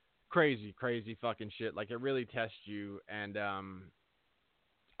 Crazy fucking shit. Like it really tests you. And,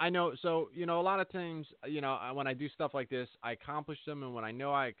 I know, so, you know, a lot of times, you know, when I do stuff like this, I accomplish them, and when I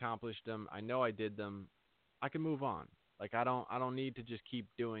know I accomplished them, I know I did them, I can move on. Like, I don't need to just keep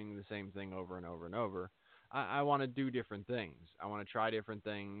doing the same thing over and over and over. I want to do different things. I want to try different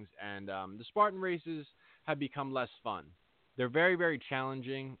things, and the Spartan races have become less fun. They're very, very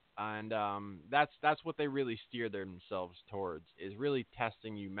challenging, and that's what they really steer themselves towards, is really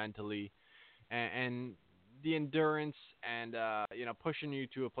testing you mentally, and the endurance and, you know, pushing you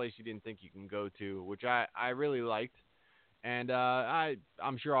to a place you didn't think you can go to, which I really liked. And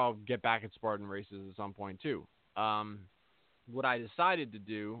I'm sure I'll get back at Spartan races at some point too. What I decided to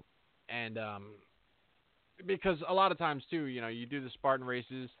do, and because a lot of times too, you know, you do the Spartan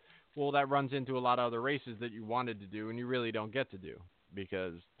races, well, that runs into a lot of other races that you wanted to do and you really don't get to do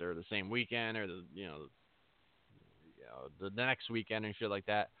because they're the same weekend or the next weekend and shit like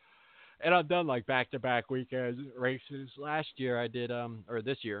that. And I've done like back-to-back weekend races. Last year I did, or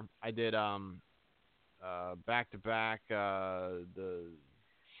this year I did back-to-back the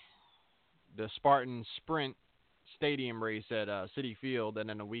Spartan Sprint Stadium race at Citi Field, and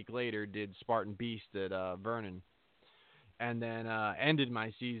then a week later did Spartan Beast at Vernon, and then ended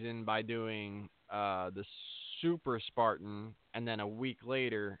my season by doing the Super Spartan, and then a week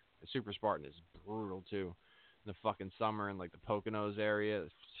later, the Super Spartan is brutal too. In the fucking summer in like the Poconos area,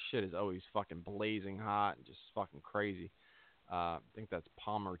 shit is always fucking blazing hot and just fucking crazy. I think that's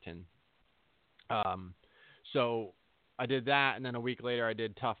Palmerton. So I did that, and then a week later I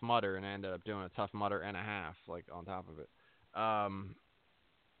did Tough Mudder, and I ended up doing a Tough Mudder and a half, like on top of it.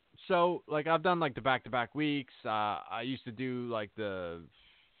 So like I've done like the back-to-back weeks. I used to do like the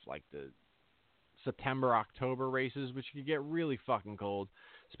September, October races, which could get really fucking cold,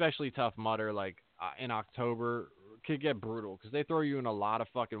 especially Tough Mudder. Like in October could get brutal because they throw you in a lot of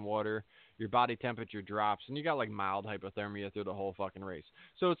fucking water. Your body temperature drops, and you got like mild hypothermia through the whole fucking race.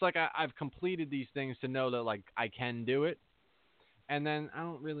 So it's like I've completed these things to know that like I can do it, and then I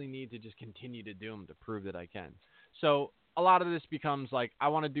don't really need to just continue to do them to prove that I can. So a lot of this becomes like I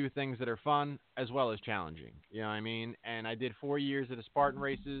want to do things that are fun as well as challenging. You know what I mean? And I did 4 years of the Spartan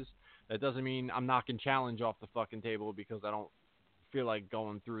races. That doesn't mean I'm knocking challenge off the fucking table because I don't feel like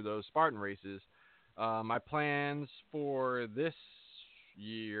going through those Spartan races. My plans for this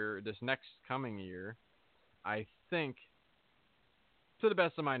year, this next coming year, I think, to the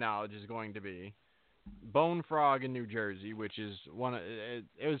best of my knowledge, is going to be Bone Frog in New Jersey, which is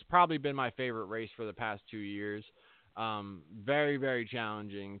it was probably been my favorite race for the past 2 years. Very, very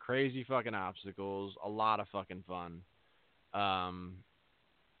challenging, crazy fucking obstacles, a lot of fucking fun.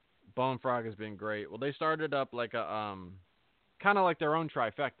 Bone Frog has been great. Well, they started up like a kind of like their own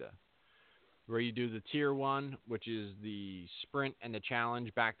trifecta, where you do the tier 1, which is the sprint and the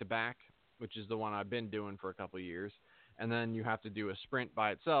challenge back to back, which is the one I've been doing for a couple of years, and then you have to do a sprint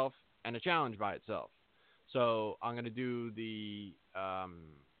by itself and a challenge by itself. So I'm gonna do the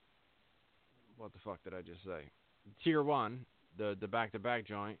what the fuck did I just say? Tier 1, the back to back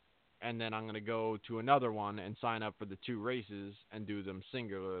joint. And then I'm going to go to another one and sign up for the 2 races and do them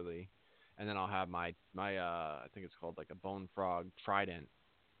singularly. And then I'll have my I think it's called like a Bone Frog Trident.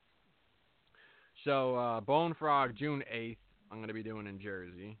 So Bone Frog, June 8th, I'm going to be doing in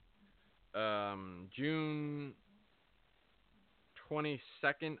Jersey. June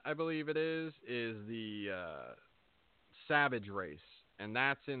 22nd, I believe it is the Savage race. And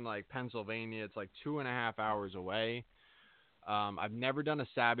that's in like Pennsylvania. It's like 2.5 hours away. I've never done a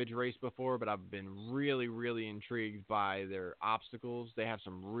Savage race before, but I've been really, really intrigued by their obstacles. They have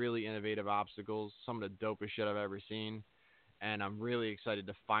some really innovative obstacles, some of the dopest shit I've ever seen, and I'm really excited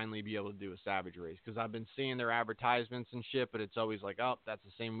to finally be able to do a Savage race, because I've been seeing their advertisements and shit, but it's always like, oh, that's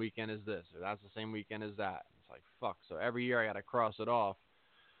the same weekend as this, or that's the same weekend as that. It's like, fuck. So every year I got to cross it off.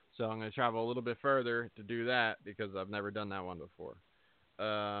 So I'm going to travel a little bit further to do that, because I've never done that one before.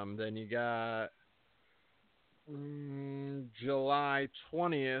 Then you got July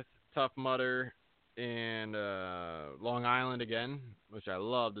 20th, Tough Mudder in Long Island again, which I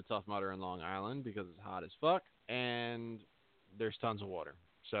love the Tough Mudder in Long Island because it's hot as fuck and there's tons of water.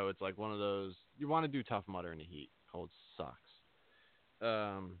 So it's like one of those, you want to do Tough Mudder in the heat. Cold sucks.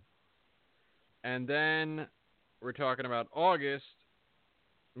 And then we're talking about August,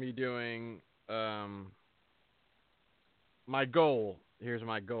 me doing my goal. Here's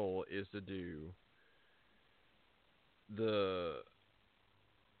my goal is to do the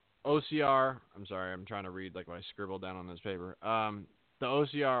OCR, I'm sorry, I'm trying to read like what I scribbled down on this paper. The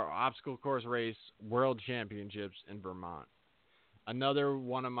OCR Obstacle Course Race World Championships in Vermont. Another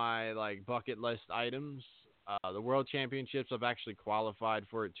one of my like bucket list items. The World Championships, I've actually qualified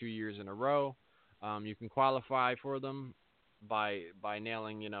for it 2 years in a row. You can qualify for them by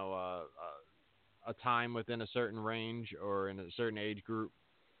nailing, a time within a certain range or in a certain age group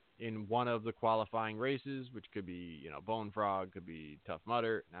in one of the qualifying races, which could be, Bone Frog, could be Tough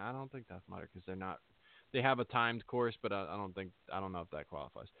Mudder. No, I don't think Tough Mudder, because they have a timed course, but I don't know if that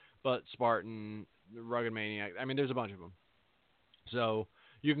qualifies. But Spartan, Rugged Maniac, I mean, there's a bunch of them. So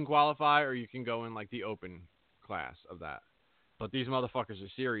you can qualify, or you can go in like the open class of that. But these motherfuckers are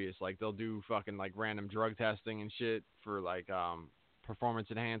serious. Like, they'll do fucking like random drug testing and shit for like performance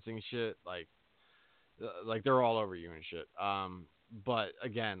enhancing shit. Like they're all over you and shit. But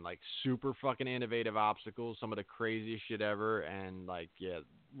again, like super fucking innovative obstacles, some of the craziest shit ever, and like, yeah,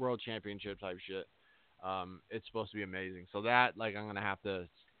 world championship type shit. It's supposed to be amazing. So that, like, I'm gonna have to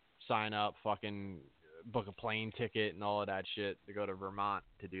sign up, fucking book a plane ticket and all of that shit to go to Vermont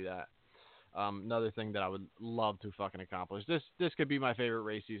to do that. Another thing that I would love to fucking accomplish. This could be my favorite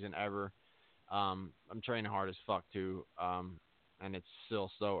race season ever. I'm training hard as fuck too. And it's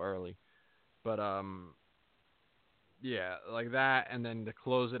still so early. But yeah, like that, and then to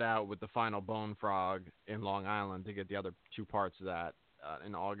close it out with the final Bone Frog in Long Island to get the other 2 parts of that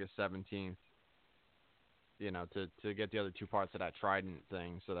in August 17th. To get the other 2 parts of that Trident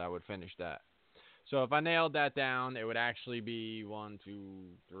thing, so that I would finish that. So if I nailed that down, it would actually be 1,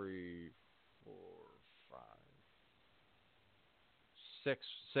 2, 3, 4, 5,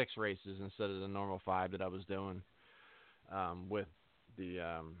 6 races instead of the normal 5 that I was doing with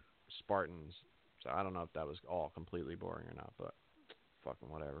the Spartans. So I don't know if that was all completely boring or not, but fucking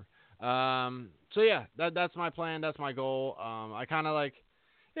whatever. So yeah, that's my plan. That's my goal. I kind of like,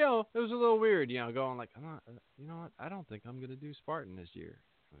 it was a little weird, going like, I'm not, what? I don't think I'm going to do Spartan this year.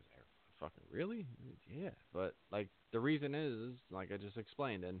 I was like, fucking really? Yeah. But like, the reason is like I just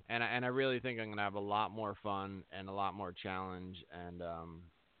explained, and I really think I'm going to have a lot more fun and a lot more challenge and,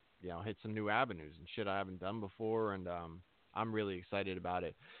 hit some new avenues and shit I haven't done before. And, I'm really excited about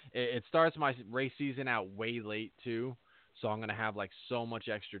it. It starts my race season out way late too. So I'm going to have like so much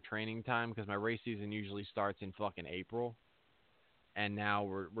extra training time, because my race season usually starts in fucking April. And now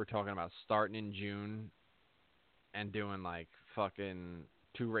we're talking about starting in June and doing like fucking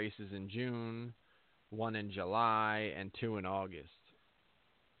 2 races in June, 1 in July, and 2 in August.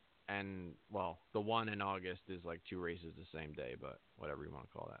 And, well, the 1 in August is like 2 races the same day, but whatever you want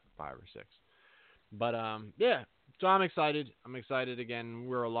to call that, 5 or 6. But, yeah, So I'm excited. I'm excited again.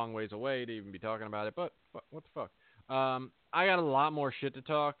 We're a long ways away to even be talking about it, but what the fuck? I got a lot more shit to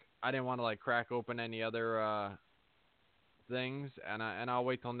talk. I didn't want to like crack open any other things, and I'll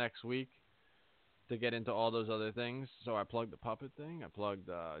wait till next week to get into all those other things. So I plugged the puppet thing. I plugged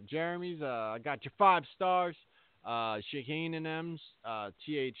Jeremy's. I got your 5 stars. Shaheen and M's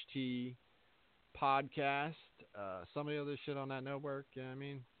THT podcast. Some of the other shit on that network. You know what I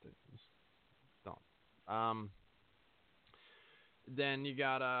mean? Don't. Then you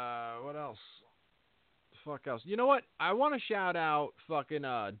got what else? Fuck else. You know what? I want to shout out fucking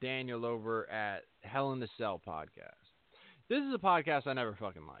Daniel over at Hell in the Cell podcast. This is a podcast I never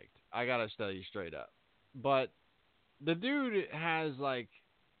fucking liked. I gotta tell you straight up. But the dude has like,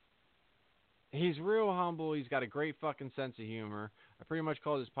 he's real humble. He's got a great fucking sense of humor. I pretty much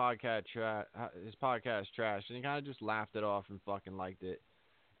called his podcast trash, and he kind of just laughed it off and fucking liked it,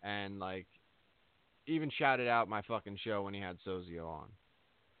 and like even shouted out my fucking show when he had Sozio on.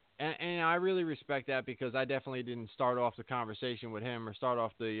 And I really respect that, because I definitely didn't start off the conversation with him or start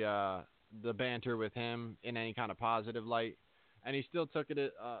off the banter with him in any kind of positive light, and he still took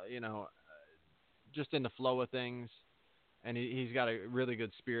it, just in the flow of things, and he's got a really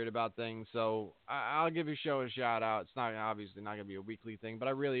good spirit about things. So I'll give his show a shout out. It's not obviously not gonna be a weekly thing, but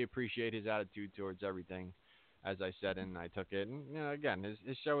I really appreciate his attitude towards everything, as I said, and I took it. And again,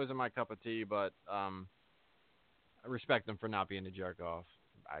 his show isn't my cup of tea, but I respect him for not being a jerk off.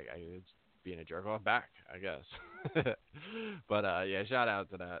 It's being a jerk off back, I guess. But yeah, shout out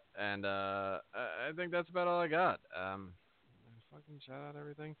to that. And I think that's about all I got. Fucking shout out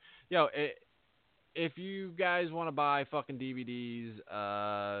everything. Yo, if you guys want to buy fucking DVDs,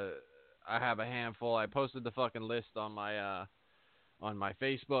 I have a handful. I posted the fucking list on my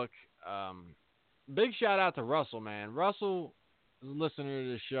Facebook. Big shout out to Russell, man. Russell is a listener to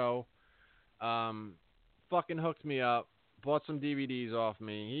the show. Fucking hooked me up. Bought some DVDs off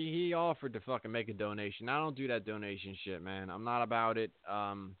me. He offered to fucking make a donation. I don't do that donation shit, man. I'm not about it.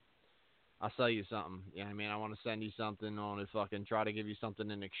 I'll sell you something. You know what I mean? I want to send you something. I want to fucking try to give you something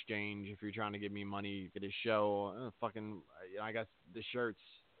in exchange. If you're trying to give me money for this show, I got the shirts.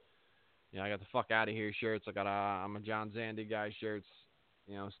 I got the fuck out of here shirts. I'm a John Zandy guy shirts,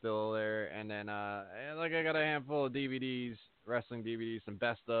 still there. And then, I got a handful of DVDs, wrestling DVDs, some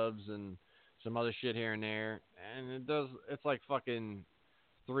best ofs, and some other shit here and there. And it's like fucking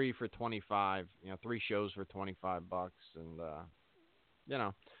 3 for $25, 3 shows for $25. And,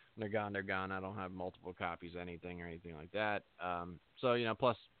 when they're gone. I don't have multiple copies of anything or anything like that. So,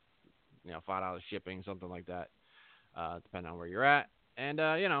 plus, $5 shipping, something like that, depending on where you're at. And,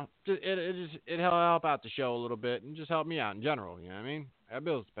 it'll help out the show a little bit and just help me out in general. You know what I mean? I have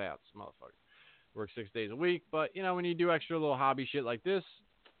bills to pay out, this motherfucker. Work 6 days a week. But, when you do extra little hobby shit like this,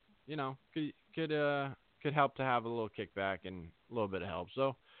 could help to have a little kickback and a little bit of help.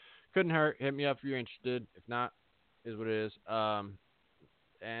 So, couldn't hurt. Hit me up if you're interested. If not, is what it is.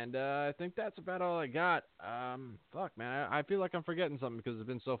 And I think that's about all I got. Fuck, man. I feel like I'm forgetting something because it's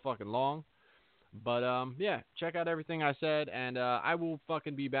been so fucking long. But, yeah, check out everything I said. And I will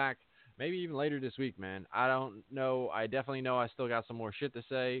fucking be back maybe even later this week, man. I don't know. I definitely know I still got some more shit to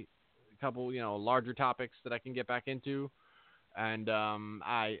say. A couple, larger topics that I can get back into. And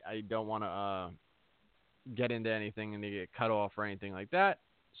I don't want to get into anything and to get cut off or anything like that.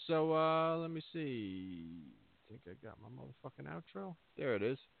 So let me see. I think I got my motherfucking outro. There it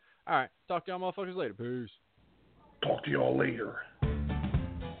is. All right. Talk to y'all motherfuckers later. Peace. Talk to y'all later.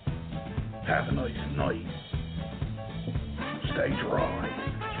 Have a nice night. Stay dry.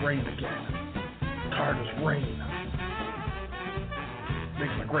 It's raining again. Tired of this rain.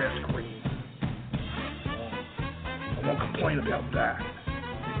 Makes my grass green. I won't complain about that.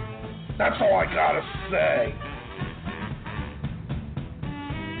 That's all I gotta say.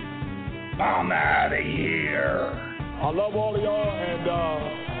 I'm out of here. I love all of y'all, and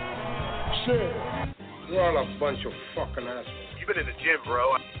shit. You're all a bunch of fucking assholes. You've been in the gym,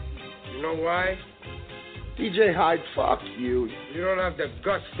 bro. You know why? DJ Hyde, fuck you. You don't have the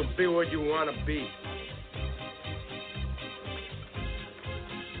guts to be what you want to be.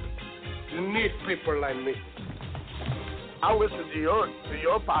 You need people like me. I'll listen to your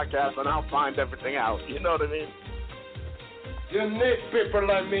podcast and I'll find everything out. You know what I mean? You need people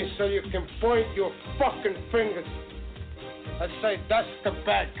like me so you can point your fucking fingers and say, that's the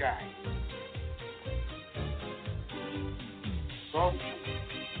bad guy. So,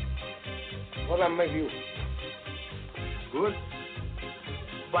 what'll I make you? Good?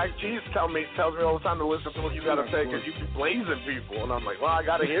 Like Cheese tells me all the time to listen to what you gotta say because you be blazing people. And I'm like, well, I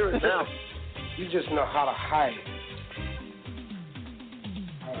gotta hear it now. You just know how to hide.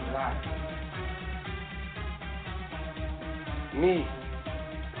 How to lie. Me,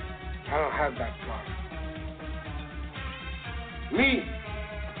 I don't have that problem. Me,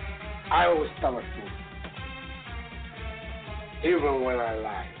 I always tell the truth, even when I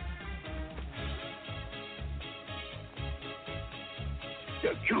lie.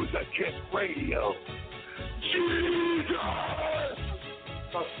 Yakuza Kick Radio. Jesus!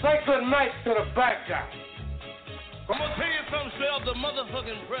 So say good night to the bad guy. I'm gonna tell you something straight off the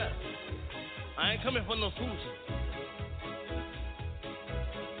motherfucking press. I ain't coming for no foolishness.